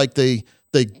looks like they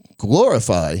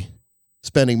glorify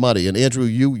spending money. And Andrew,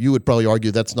 you would probably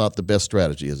argue that's not the best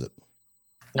strategy, is it?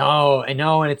 No, I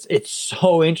know. And it's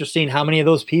so interesting how many of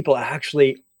those people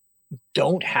actually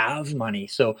don't have money.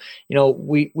 So,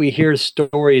 we hear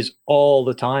stories all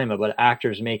the time about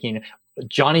actors making.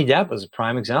 Johnny Depp was a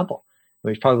prime example.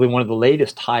 He's probably one of the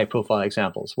latest high-profile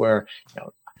examples where,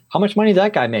 how much money did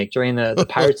that guy make during the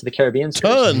Pirates of the Caribbean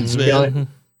series? Tons, man.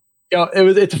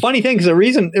 It's a funny thing because the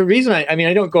reason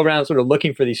I don't go around sort of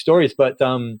looking for these stories, but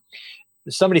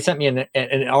somebody sent me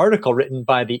an article written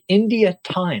by the India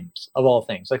Times of all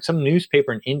things, like some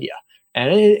newspaper in India,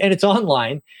 and it's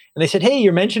online. And they said, "Hey,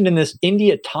 you're mentioned in this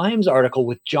India Times article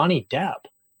with Johnny Depp."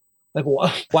 Like,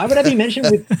 why would I be mentioned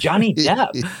with Johnny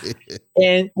Depp?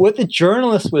 And what the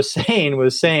journalist was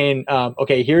saying,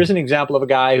 okay, here's an example of a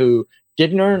guy who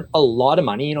didn't earn a lot of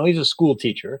money. He's a school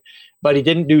teacher, but he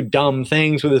didn't do dumb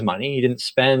things with his money. He didn't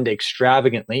spend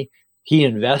extravagantly. He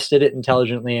invested it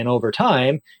intelligently, and over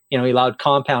time, he allowed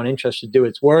compound interest to do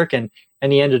its work, and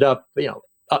he ended up,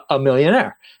 a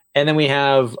millionaire. And then we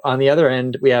have on the other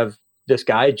end, we have this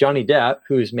guy, Johnny Depp,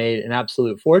 who's made an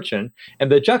absolute fortune.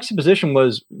 And the juxtaposition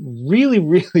was really,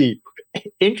 really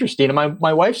interesting. And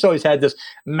my wife's always had this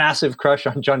massive crush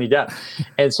on Johnny Depp.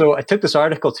 And so I took this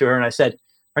article to her and I said,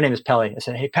 her name is Pelly. I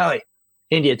said, "Hey, Pelly,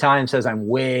 India Times says I'm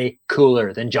way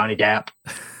cooler than Johnny Depp."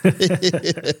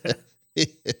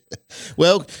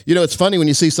 Well, it's funny when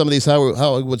you see some of these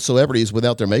Hollywood celebrities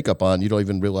without their makeup on, you don't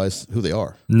even realize who they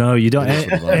are. No, you don't.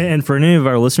 And for any of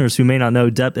our listeners who may not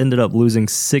know, Depp ended up losing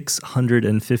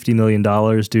 $650 million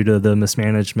due to the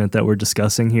mismanagement that we're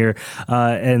discussing here.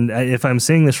 And if I'm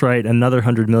saying this right, another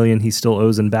 $100 million he still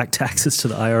owes in back taxes to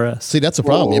the IRS. See, that's the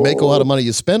problem. Whoa. You make a lot of money,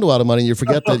 you spend a lot of money, and you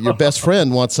forget that your best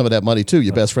friend wants some of that money too.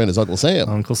 Your best friend is Uncle Sam.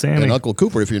 Uncle Sammy. And Uncle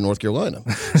Cooper if you're in North Carolina.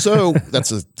 So that's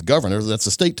the governor, that's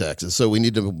the state taxes. So we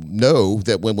need to know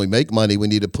that when we make money, we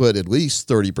need to put at least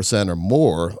 30% or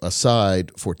more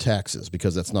aside for taxes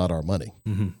because that's not our money.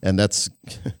 Mm-hmm. And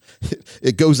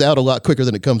it goes out a lot quicker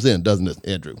than it comes in, doesn't it,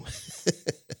 Andrew?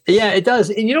 Yeah, it does.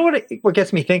 And you know what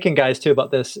gets me thinking, guys, too, about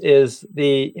this is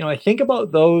I think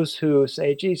about those who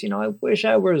say, geez, I wish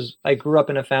I grew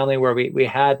up in a family where we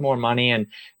had more money and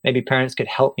maybe parents could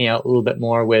help me out a little bit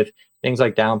more with things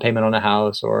like down payment on a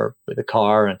house or with a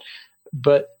car.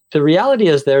 But the reality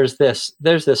is there's this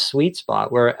sweet spot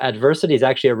where adversity is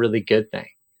actually a really good thing,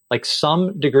 like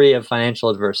some degree of financial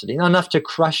adversity, not enough to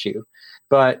crush you,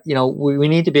 but we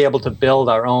need to be able to build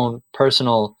our own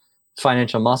personal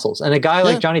financial muscles. And a guy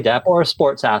like Johnny Depp or a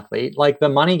sports athlete, like the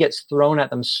money gets thrown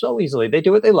at them so easily. They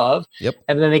do what they love,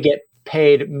 and then they get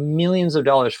paid millions of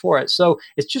dollars for it. So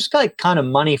it's just like kind of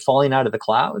money falling out of the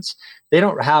clouds. They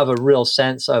don't have a real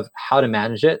sense of how to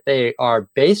manage it. They are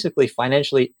basically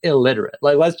financially illiterate.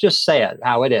 Like, let's just say it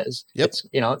how it is. Yep.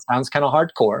 It sounds kind of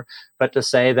hardcore, but to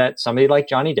say that somebody like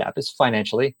Johnny Depp is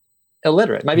financially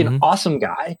illiterate, might be an awesome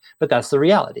guy, but that's the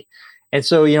reality. And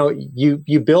so,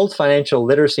 you build financial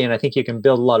literacy, and I think you can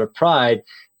build a lot of pride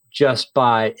just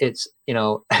by as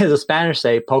the Spanish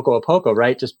say, poco a poco,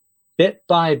 right? Just bit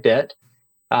by bit,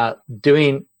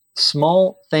 doing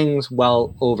small things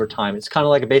well over time. It's kind of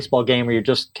like a baseball game where you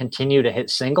just continue to hit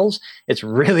singles. It's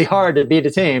really hard to beat a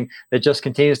team that just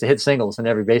continues to hit singles in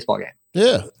every baseball game.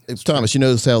 Yeah. It's Thomas, you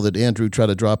notice how that Andrew tried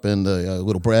to drop in the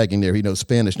little bragging there. He knows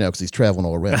Spanish now because he's traveling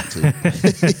all around.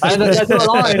 I know, that's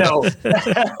all I know.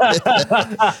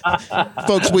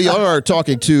 Folks, we are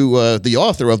talking to the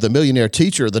author of The Millionaire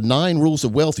Teacher, The 9 Rules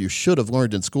of Wealth You Should Have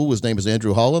Learned in School. His name is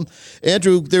Andrew Holland.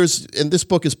 Andrew, and this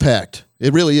book is packed.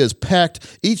 It really is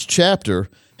packed. Each chapter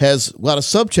has a lot of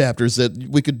subchapters that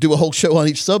we could do a whole show on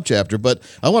each subchapter, but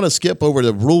I want to skip over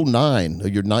to Rule 9,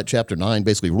 chapter 9,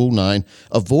 basically Rule 9,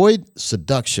 avoid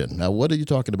seduction. Now, what are you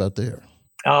talking about there?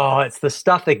 Oh, it's the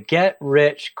stuff that get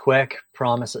rich quick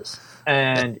promises.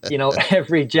 And,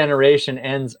 every generation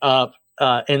ends up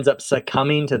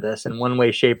succumbing to this in one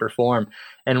way, shape, or form.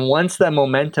 And once that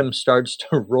momentum starts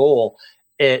to roll,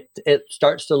 it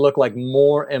starts to look like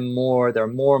more and more, there are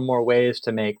more and more ways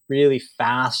to make really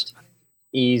fast,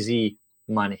 easy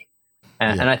money.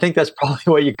 And I think that's probably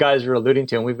what you guys are alluding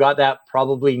to. And we've got that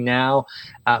probably now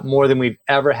more than we've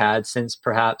ever had since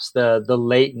perhaps the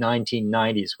late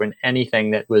 1990s, when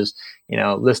anything that was,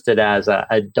 listed as a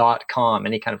 .com,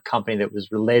 any kind of company that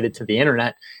was related to the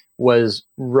internet, was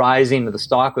rising. The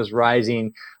stock was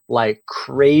rising like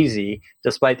crazy,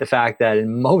 despite the fact that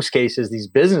in most cases, these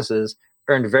businesses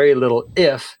earned very little,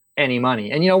 if any, money.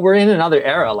 And, we're in another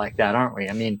era like that, aren't we?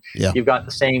 I mean, You've got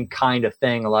the same kind of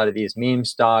thing, a lot of these meme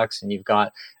stocks, and you've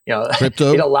got,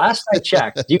 crypto. Last I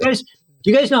checked, do you guys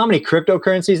know how many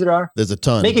cryptocurrencies there are? There's a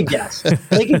ton. Make a guess.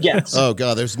 Make a guess. Oh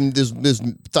God, there's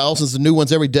thousands of new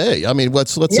ones every day. I mean,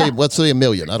 let's say $1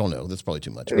 million. I don't know. That's probably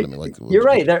too much. But I mean, you're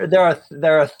right.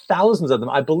 There are thousands of them.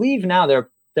 I believe now there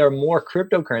are more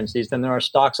cryptocurrencies than there are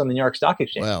stocks on the New York Stock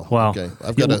Exchange. Wow. Okay.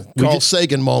 I've got a Carl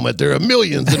Sagan moment. There are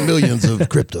millions and millions of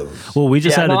cryptos. Well, we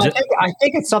just had I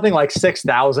think it's something like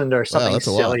 6,000 or something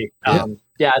silly.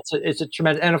 It's a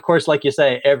tremendous, and of course, like you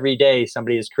say, every day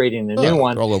somebody is creating a new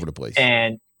one. All over the place.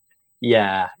 And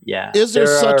Is there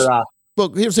such?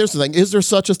 Well, here's the thing. Is there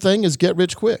such a thing as get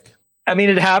rich quick? I mean,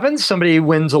 it happens. Somebody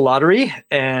wins a lottery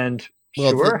and.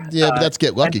 Well, sure. But that's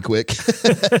get lucky quick.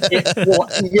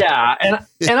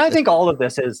 And I think all of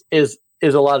this is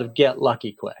a lot of get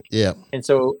lucky quick. Yeah. And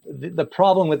so the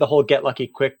problem with the whole get lucky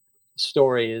quick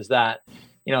story is that,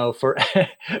 for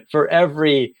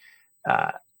every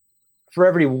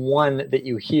one that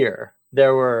you hear,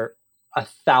 there were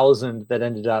 1,000 that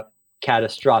ended up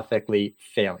catastrophically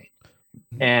failing.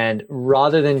 And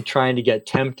rather than trying to get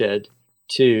tempted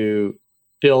to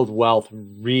build wealth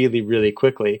really, really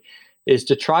quickly, is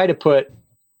to try to put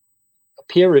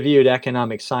peer-reviewed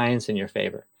economic science in your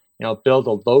favor. Build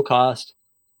a low-cost,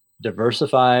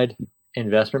 diversified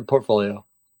investment portfolio,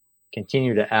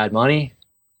 continue to add money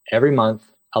every month,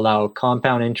 allow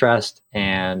compound interest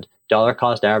and dollar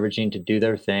cost averaging to do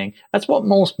their thing. That's what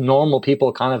most normal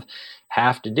people kind of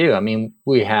have to do. I mean,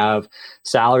 we have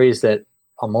salaries that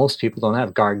most people don't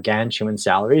have, gargantuan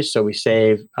salaries, so we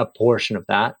save a portion of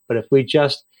that. But if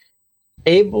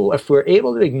we're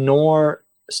able to ignore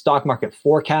stock market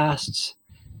forecasts,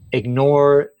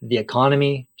 ignore the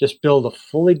economy, just build a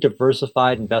fully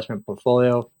diversified investment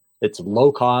portfolio that's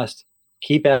low cost,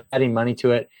 keep adding money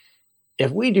to it.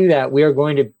 If we do that, we are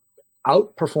going to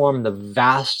outperform the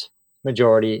vast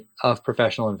majority of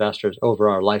professional investors over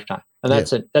our lifetime. And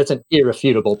that's an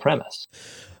irrefutable premise.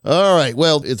 All right.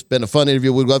 Well, it's been a fun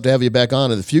interview. We'd love to have you back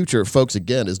on in the future. Folks,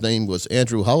 again, his name was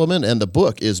Andrew Holleman, and the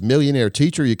book is Millionaire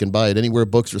Teacher. You can buy it anywhere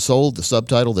books are sold. The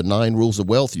subtitle, The 9 Rules of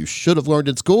Wealth You Should Have Learned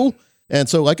in School. And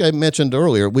so, like I mentioned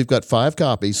earlier, we've got 5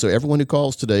 copies. So everyone who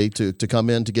calls today to come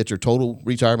in to get your total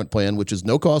retirement plan, which is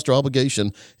no cost or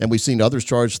obligation, and we've seen others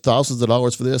charge thousands of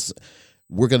dollars for this,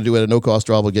 we're going to do it at no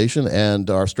cost or obligation, and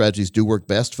our strategies do work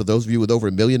best for those of you with over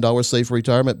 $1 million saved for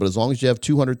retirement. But as long as you have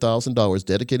 $200,000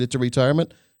 dedicated to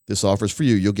retirement, this offer's for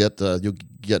you. You'll get a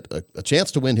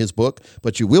chance to win his book,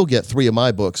 but you will get 3 of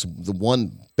my books.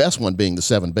 The best one being the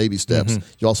 7 Baby Steps.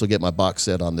 Mm-hmm. You also get my box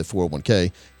set on the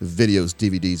 401k, videos,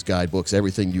 DVDs, guidebooks,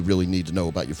 everything you really need to know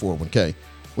about your 401k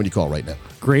when you call right now.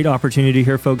 Great opportunity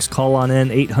here, folks. Call on in,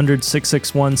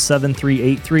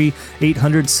 800-661-7383,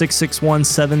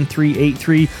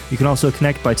 800-661-7383. You can also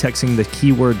connect by texting the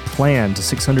keyword PLAN to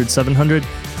 600-700,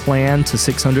 PLAN to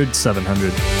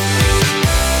 600-700.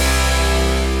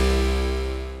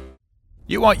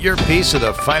 You want your piece of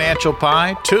the financial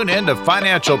pie? Tune in to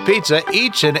Financial Pizza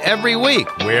each and every week.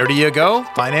 Where do you go?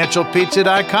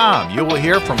 FinancialPizza.com. You will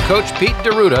hear from Coach Pete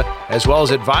D'Arruda as well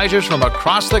as advisors from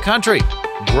across the country.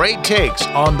 Great takes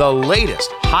on the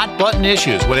latest hot-button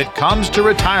issues when it comes to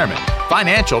retirement.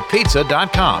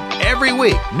 FinancialPizza.com. Every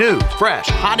week, new, fresh,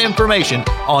 hot information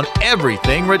on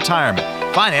everything retirement.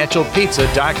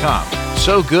 FinancialPizza.com.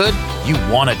 So good, you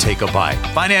want to take a bite.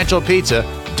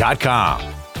 FinancialPizza.com.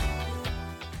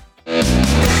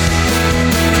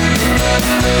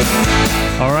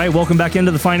 All right, welcome back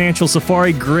into the Financial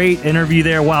Safari. Great interview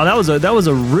there. Wow, that was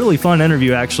a really fun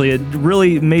interview. Actually, it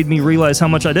really made me realize how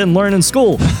much I didn't learn in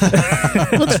school.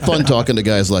 It's fun talking to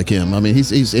guys like him. I mean,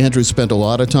 Andrew spent a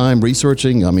lot of time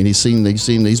researching. I mean, he's been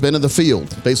in the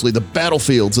field, basically the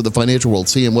battlefields of the financial world,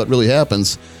 seeing what really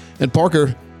happens. And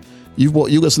Parker, you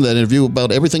listen to that interview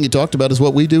about everything you talked about is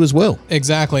what we do as well.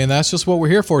 Exactly. And that's just what we're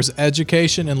here for, is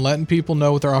education and letting people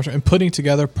know what their options and putting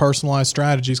together personalized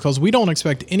strategies, because we don't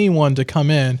expect anyone to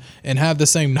come in and have the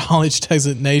same knowledge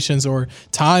designations or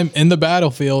time in the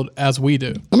battlefield as we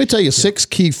do. Let me tell you 6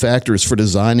 key factors for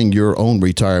designing your own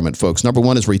retirement, folks. Number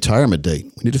 1 is retirement date.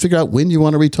 We need to figure out when you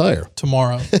want to retire.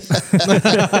 Tomorrow.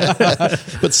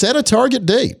 But set a target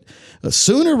date.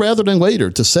 Sooner rather than later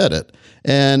to set it.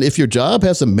 And if your job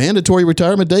has a mandatory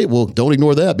retirement date, well, don't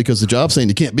ignore that, because the job's saying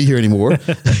you can't be here anymore.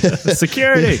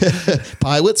 Security.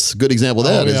 Pilots, good example of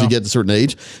that as you get to a certain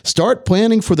age. Start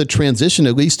planning for the transition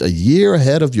at least a year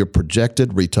ahead of your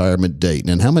projected retirement date.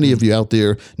 And how many of you out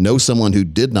there know someone who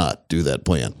did not do that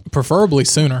plan? Preferably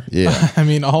sooner. Yeah. I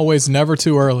mean, always never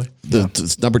too early.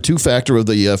 The number 2 factor of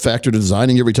the factor to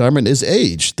designing your retirement is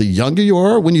age. The younger you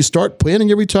are when you start planning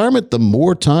your retirement, the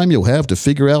more time you'll have to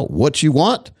figure out what you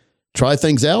want, try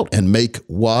things out, and make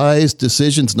wise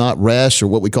decisions, not rash or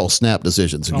what we call snap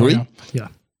decisions. Agree? Yeah.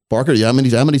 Parker, how many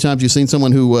times have you seen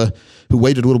someone who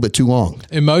waited a little bit too long?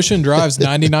 Emotion drives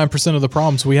 99% of the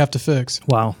problems we have to fix.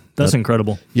 Wow. That's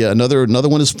incredible. Yeah. Another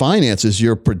one is finances.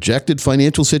 Your projected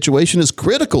financial situation is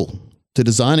critical to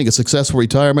designing a successful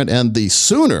retirement. And the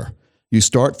sooner you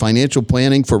start financial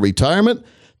planning for retirement,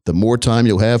 the more time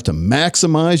you'll have to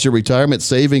maximize your retirement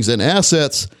savings and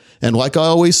assets. And like I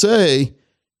always say,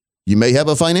 you may have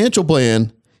a financial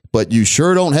plan, but you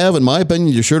sure don't have, in my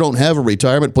opinion, you sure don't have a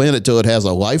retirement plan until it has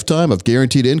a lifetime of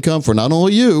guaranteed income for not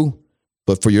only you,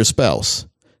 but for your spouse.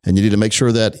 And you need to make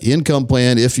sure that income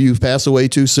plan, if you pass away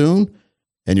too soon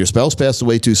and your spouse passed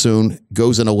away too soon,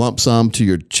 goes in a lump sum to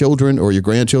your children or your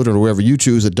grandchildren or wherever you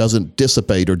choose. It doesn't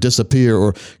dissipate or disappear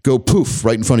or go poof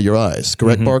right in front of your eyes.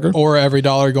 Correct, Parker? Or every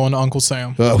dollar going to Uncle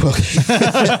Sam. Well,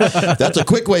 that's a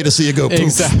quick way to see it go poof.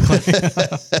 Exactly.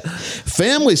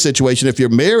 Family situation. If you're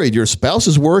married, your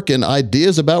spouse's work and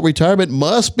ideas about retirement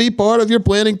must be part of your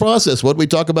planning process. What we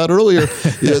talked about earlier,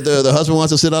 the husband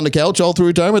wants to sit on the couch all through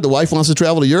retirement. The wife wants to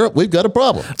travel to Europe. We've got a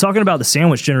problem. Talking about the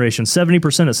sandwich generation,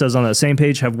 70%, it says on that same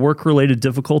page, have work-related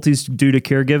difficulties due to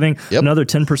caregiving. Yep. Another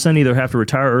 10% either have to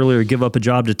retire early or give up a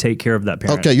job to take care of that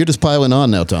parent. Okay, you're just piling on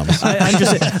now, Thomas.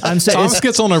 I'm saying Thomas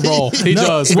gets on a roll. He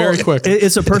does very quick.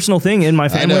 It's a personal thing in my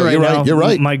family right now. You're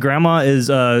right. My grandma is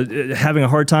having a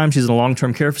hard time. She's in a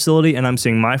long-term care facility, and I'm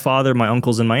seeing my father, my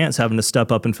uncles, and my aunts having to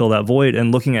step up and fill that void,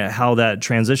 and looking at how that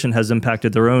transition has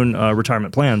impacted their own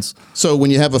retirement plans. So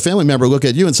when you have a family member look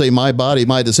at you and say, my body,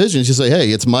 my decisions, you say,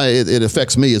 hey, it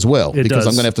affects me as well, because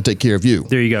I'm going to have to take care of you.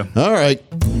 There you go. All right.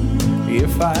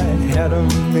 If I had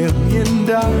 $1 million,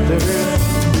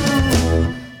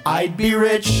 I'd be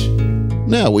rich.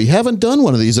 Now, we haven't done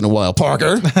one of these in a while,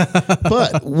 Parker.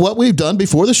 But what we've done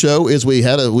before the show is we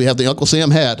have the Uncle Sam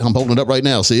hat. I'm holding it up right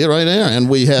now. See it right there? And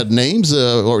we had names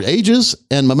or ages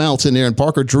and amounts in there. And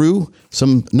Parker drew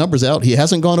some numbers out. He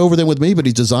hasn't gone over them with me, but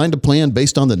he's designed a plan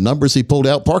based on the numbers he pulled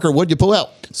out. Parker, what'd you pull out?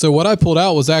 So what I pulled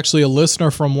out was actually a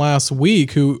listener from last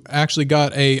week who actually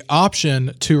got a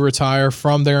option to retire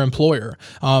from their employer.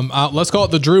 Let's call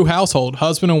it the Drew household.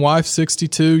 Husband and wife,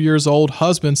 62 years old.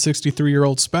 Husband,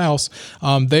 63-year-old spouse.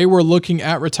 They were looking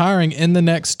at retiring in the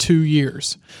next 2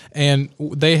 years. And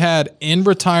they had in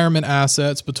retirement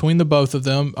assets between the both of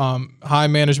them, high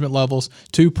management levels,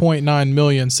 $2.9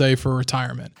 million saved for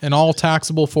retirement, and all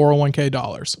taxable 401k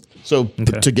dollars. So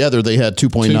together they had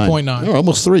 2.9. 2.9. Oh,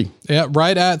 almost 3. Yeah,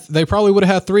 right at, they probably would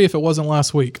have had 3 if it wasn't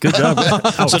last week. Good job.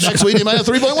 So next week you might have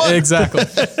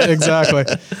 3.1. Exactly.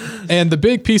 And the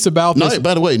big piece about this.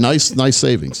 By the way, nice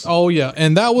savings. Oh yeah.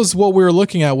 And that was what we were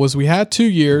looking at was we had 2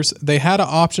 years. They had an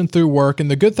option through work.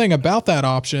 And the good thing about that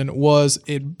option was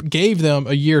it gave them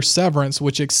a year severance,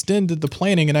 which extended the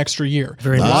planning an extra year.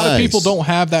 Very nice. A lot of people don't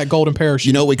have that golden parachute.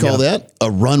 You know what we call that? A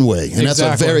runway. And that's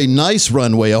a very nice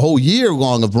runway, a whole year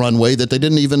long of runway that they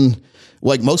didn't even,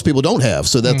 like most people don't have.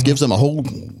 So that gives them a whole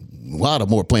lot of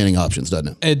more planning options, doesn't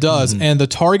it? It does. And the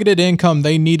targeted income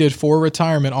they needed for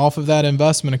retirement off of that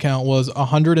investment account was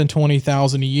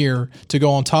 $120,000 a year to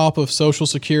go on top of Social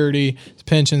Security,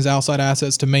 pensions, outside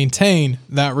assets to maintain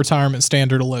that retirement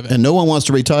standard of living. And no one wants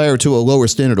to retire to a lower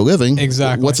standard of living.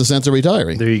 Exactly. What's the sense of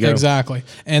retiring? There you go. Exactly.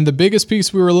 And the biggest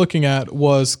piece we were looking at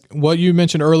was what you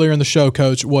mentioned earlier in the show,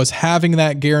 Coach, was having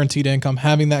that guaranteed income,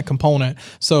 having that component.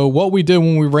 So what we did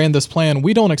when we ran this plan,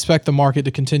 we don't expect the market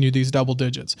to continue these double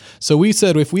digits. So we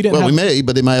said if we didn't we may,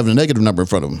 but they might have a negative number in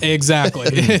front of them.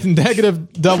 Exactly.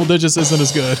 Negative double digits isn't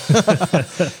as good.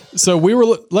 So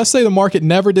let's say the market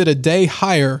never did a day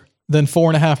higher than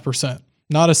 4.5%.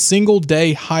 Not a single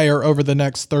day higher over the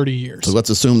next 30 years. So let's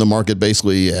assume the market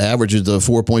basically averages the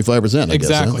 4.5%.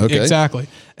 Exactly. Okay. Exactly.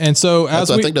 And so I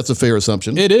think that's a fair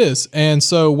assumption. It is. And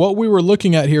so what we were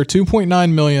looking at here,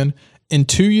 2.9 million in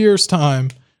 2 years' time,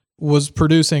 was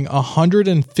producing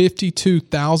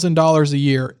 $152,000 a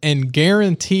year in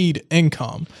guaranteed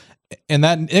income. And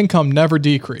that income never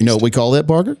decreased. You know what we call that,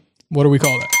 Parker? What do we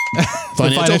call that?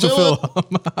 Financial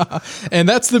fill-up. And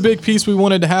that's the big piece we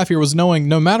wanted to have here, was knowing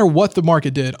no matter what the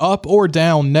market did, up or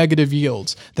down negative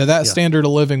yields, that standard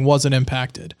of living wasn't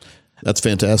impacted. That's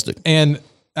fantastic. And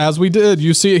as we did,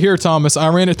 you see it here, Thomas. I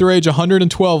ran it through age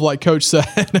 112, like Coach said,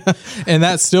 and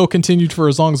that still continued for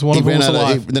as long as one of them was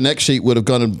alive. The next sheet would have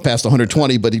gone past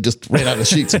 120, but he just ran out of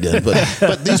sheets again.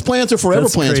 But these plans are forever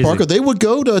plans, crazy. Parker. They would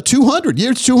go to 200,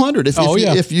 years 200,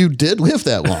 if you did live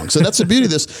that long. So that's the beauty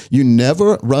of this. You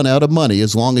never run out of money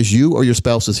as long as you or your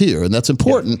spouse is here. And that's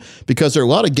important because there are a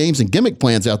lot of games and gimmick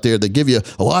plans out there that give you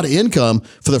a lot of income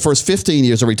for the first 15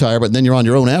 years of retirement, and then you're on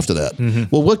your own after that. Mm-hmm.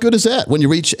 Well, what good is that? When you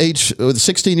reach age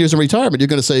 16 years in retirement, you're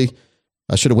going to say,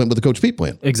 I should have went with the Coach Pete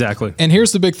plan. Exactly. And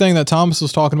here's the big thing that Thomas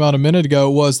was talking about a minute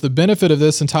ago, was the benefit of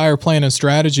this entire plan and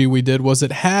strategy we did was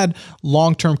it had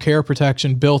long-term care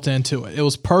protection built into it. It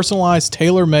was personalized,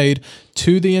 tailor-made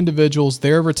to the individuals,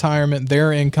 their retirement,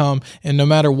 their income, and no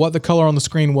matter what the color on the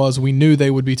screen was, we knew they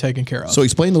would be taken care of. So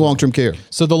explain the long-term care.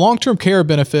 So the long-term care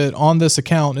benefit on this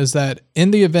account is that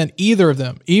in the event either of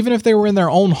them, even if they were in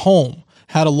their own home,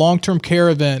 had a long-term care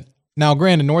event. Now,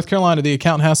 granted, North Carolina, the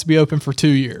account has to be open for 2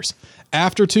 years.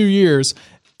 After 2 years,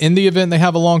 in the event they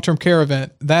have a long-term care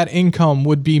event, that income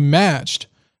would be matched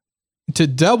to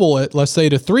double it, let's say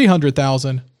to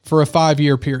 $300,000 for a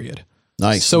 5-year period.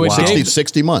 Nice. So it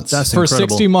 60 months. That's for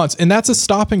incredible. 60 months. And that's a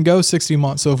stop and go 60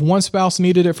 months. So if one spouse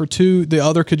needed it for 2, the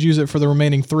other could use it for the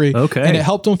remaining 3. Okay. And it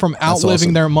helped them from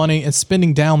outliving their money and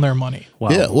spending down their money.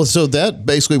 Wow. Yeah. Well, so that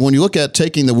basically, when you look at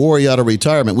taking the worry out of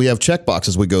retirement, we have check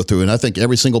boxes we go through. And I think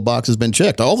every single box has been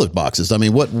checked. All the boxes. I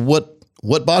mean, what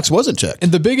box wasn't checked?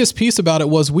 And the biggest piece about it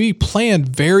was we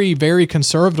planned very, very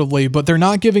conservatively, but they're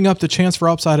not giving up the chance for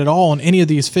upside at all on any of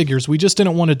these figures. We just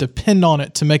didn't want to depend on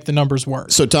it to make the numbers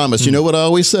work. So, Thomas, you know what I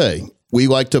always say? We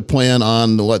like to plan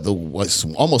on what's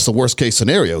almost the worst case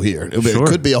scenario here. It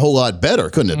could be a whole lot better,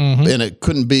 couldn't it? Mm-hmm. And it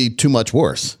couldn't be too much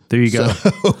worse. There you go.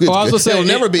 It'll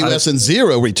never be less than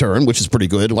zero return, which is pretty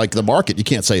good. Like the market, you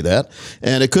can't say that.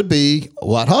 And it could be a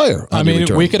lot higher. I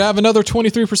mean, we could have another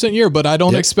 23% year, but I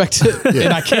don't expect it,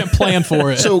 and I can't plan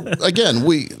for it. So again,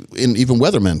 even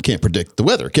weathermen can't predict the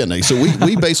weather, can they? So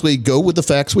we basically go with the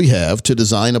facts we have to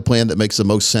design a plan that makes the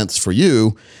most sense for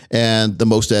you and the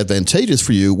most advantageous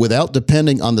for you without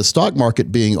depending on the stock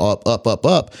market being up.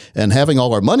 And having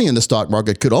all our money in the stock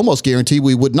market could almost guarantee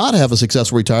we would not have a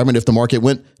successful retirement if the market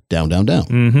went down.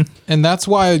 Mm-hmm. And that's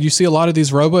why you see a lot of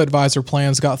these robo-advisor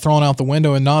plans got thrown out the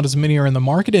window and not as many are in the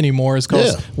market anymore, is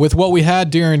because with what we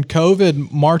had during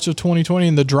COVID, March of 2020,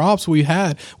 and the drops we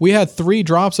had 3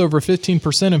 drops over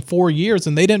 15% in 4 years,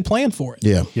 and they didn't plan for it.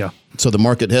 Yeah. So the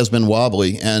market has been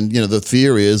wobbly, and the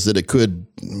fear is that it could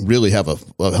really have a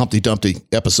Humpty Dumpty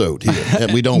episode here,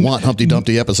 and we don't want Humpty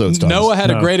Dumpty episodes. Thomas. Noah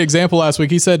had a great example last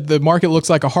week. He said the market looks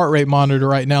like a heart rate monitor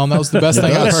right now, and that was the best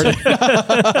thing I've heard.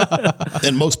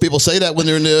 And most people say that when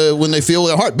when they feel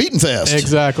their heart beating fast.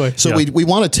 Exactly. So we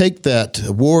want to take that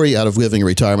worry out of living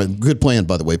retirement. Good plan,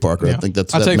 by the way, Parker. Yeah. I think that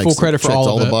take full credit for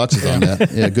all the boxes on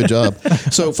that. Yeah, good job.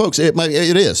 So, folks, it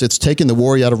is. It's taking the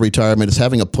worry out of retirement. It's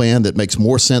having a plan that makes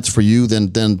more sense for you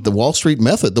than the Wall Street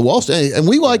method. And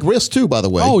we like risk too, by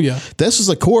the way. Oh yeah. This is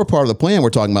the core part of the plan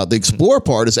we're talking about. The explore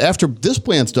part is after this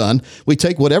plan's done, we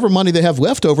take whatever money they have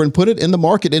left over and put it in the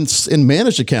market in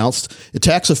managed accounts,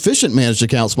 tax efficient managed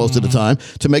accounts most of the time,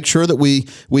 to make sure that we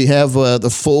have the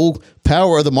full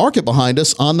power of the market behind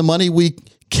us on the money we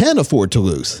can afford to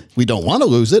lose. We don't want to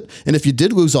lose it. And if you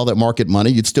did lose all that market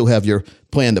money, you'd still have your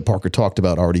plan that Parker talked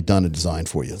about already done and designed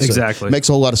for you. Exactly. So makes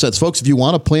a whole lot of sense. Folks, if you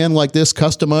want a plan like this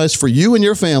customized for you and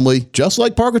your family, just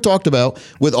like Parker talked about,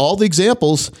 with all the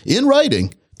examples in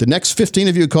writing, the next 15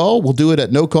 of you call, we'll do it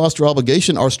at no cost or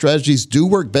obligation. Our strategies do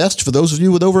work best for those of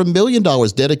you with over $1 million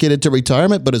dedicated to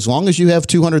retirement. But as long as you have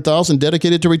 $200,000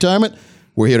 dedicated to retirement,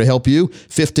 we're here to help you.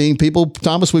 15 people,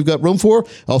 Thomas, we've got room for.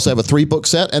 Also have a 3-book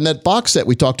set. And that box set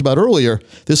we talked about earlier,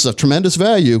 this is a tremendous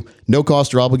value. No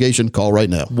cost or obligation. Call right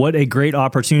now. What a great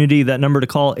opportunity. That number to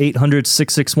call,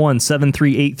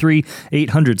 800-661-7383,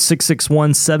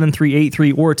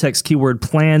 800-661-7383, or text keyword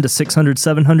plan to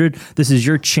 600-700. This is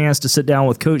your chance to sit down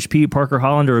with Coach Pete, Parker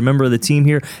Hollander, a member of the team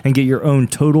here, and get your own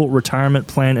total retirement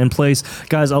plan in place.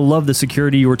 Guys, I love the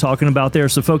security you were talking about there.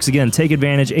 So folks, again, take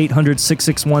advantage,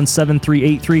 800-661-7383.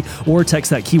 8383 or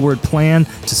text that keyword plan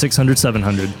to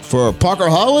 600-700. For Parker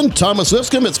Holland, Thomas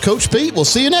Lipscomb, it's Coach Pete. We'll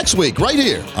see you next week right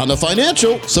here on the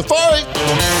Financial Safari.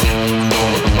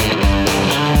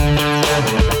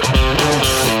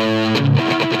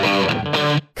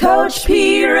 Coach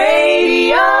P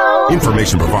Radio.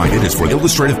 Information provided is for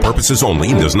illustrative purposes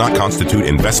only and does not constitute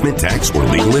investment, tax, or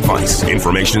legal advice.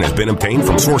 Information has been obtained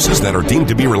from sources that are deemed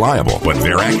to be reliable, but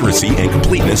their accuracy and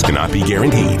completeness cannot be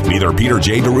guaranteed. Neither Peter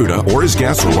J. Deruta or his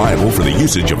guests are liable for the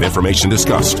usage of information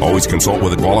discussed. Always consult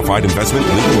with a qualified investment,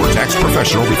 legal, or tax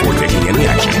professional before taking any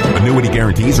action. Annuity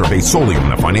guarantees are based solely on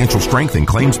the financial strength and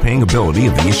claims-paying ability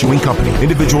of the issuing company.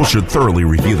 Individuals should thoroughly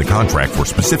review the contract for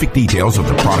specific details of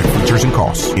the product features and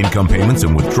costs. Income payments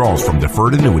and withdrawals from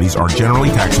deferred annuities are generally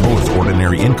taxable as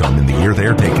ordinary income in the year they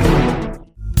are taken.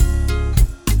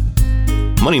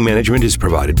 Money management is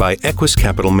provided by Equus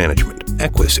Capital Management.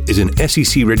 Equus is an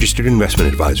SEC-registered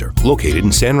investment advisor located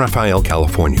in San Rafael,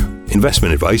 California.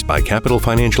 Investment advice by Capital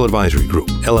Financial Advisory Group,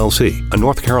 LLC, a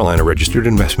North Carolina-registered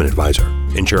investment advisor.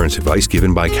 Insurance advice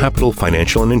given by Capital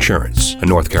Financial and Insurance, a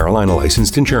North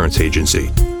Carolina-licensed insurance agency.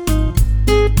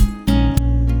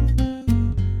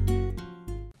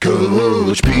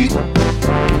 Coach Pete.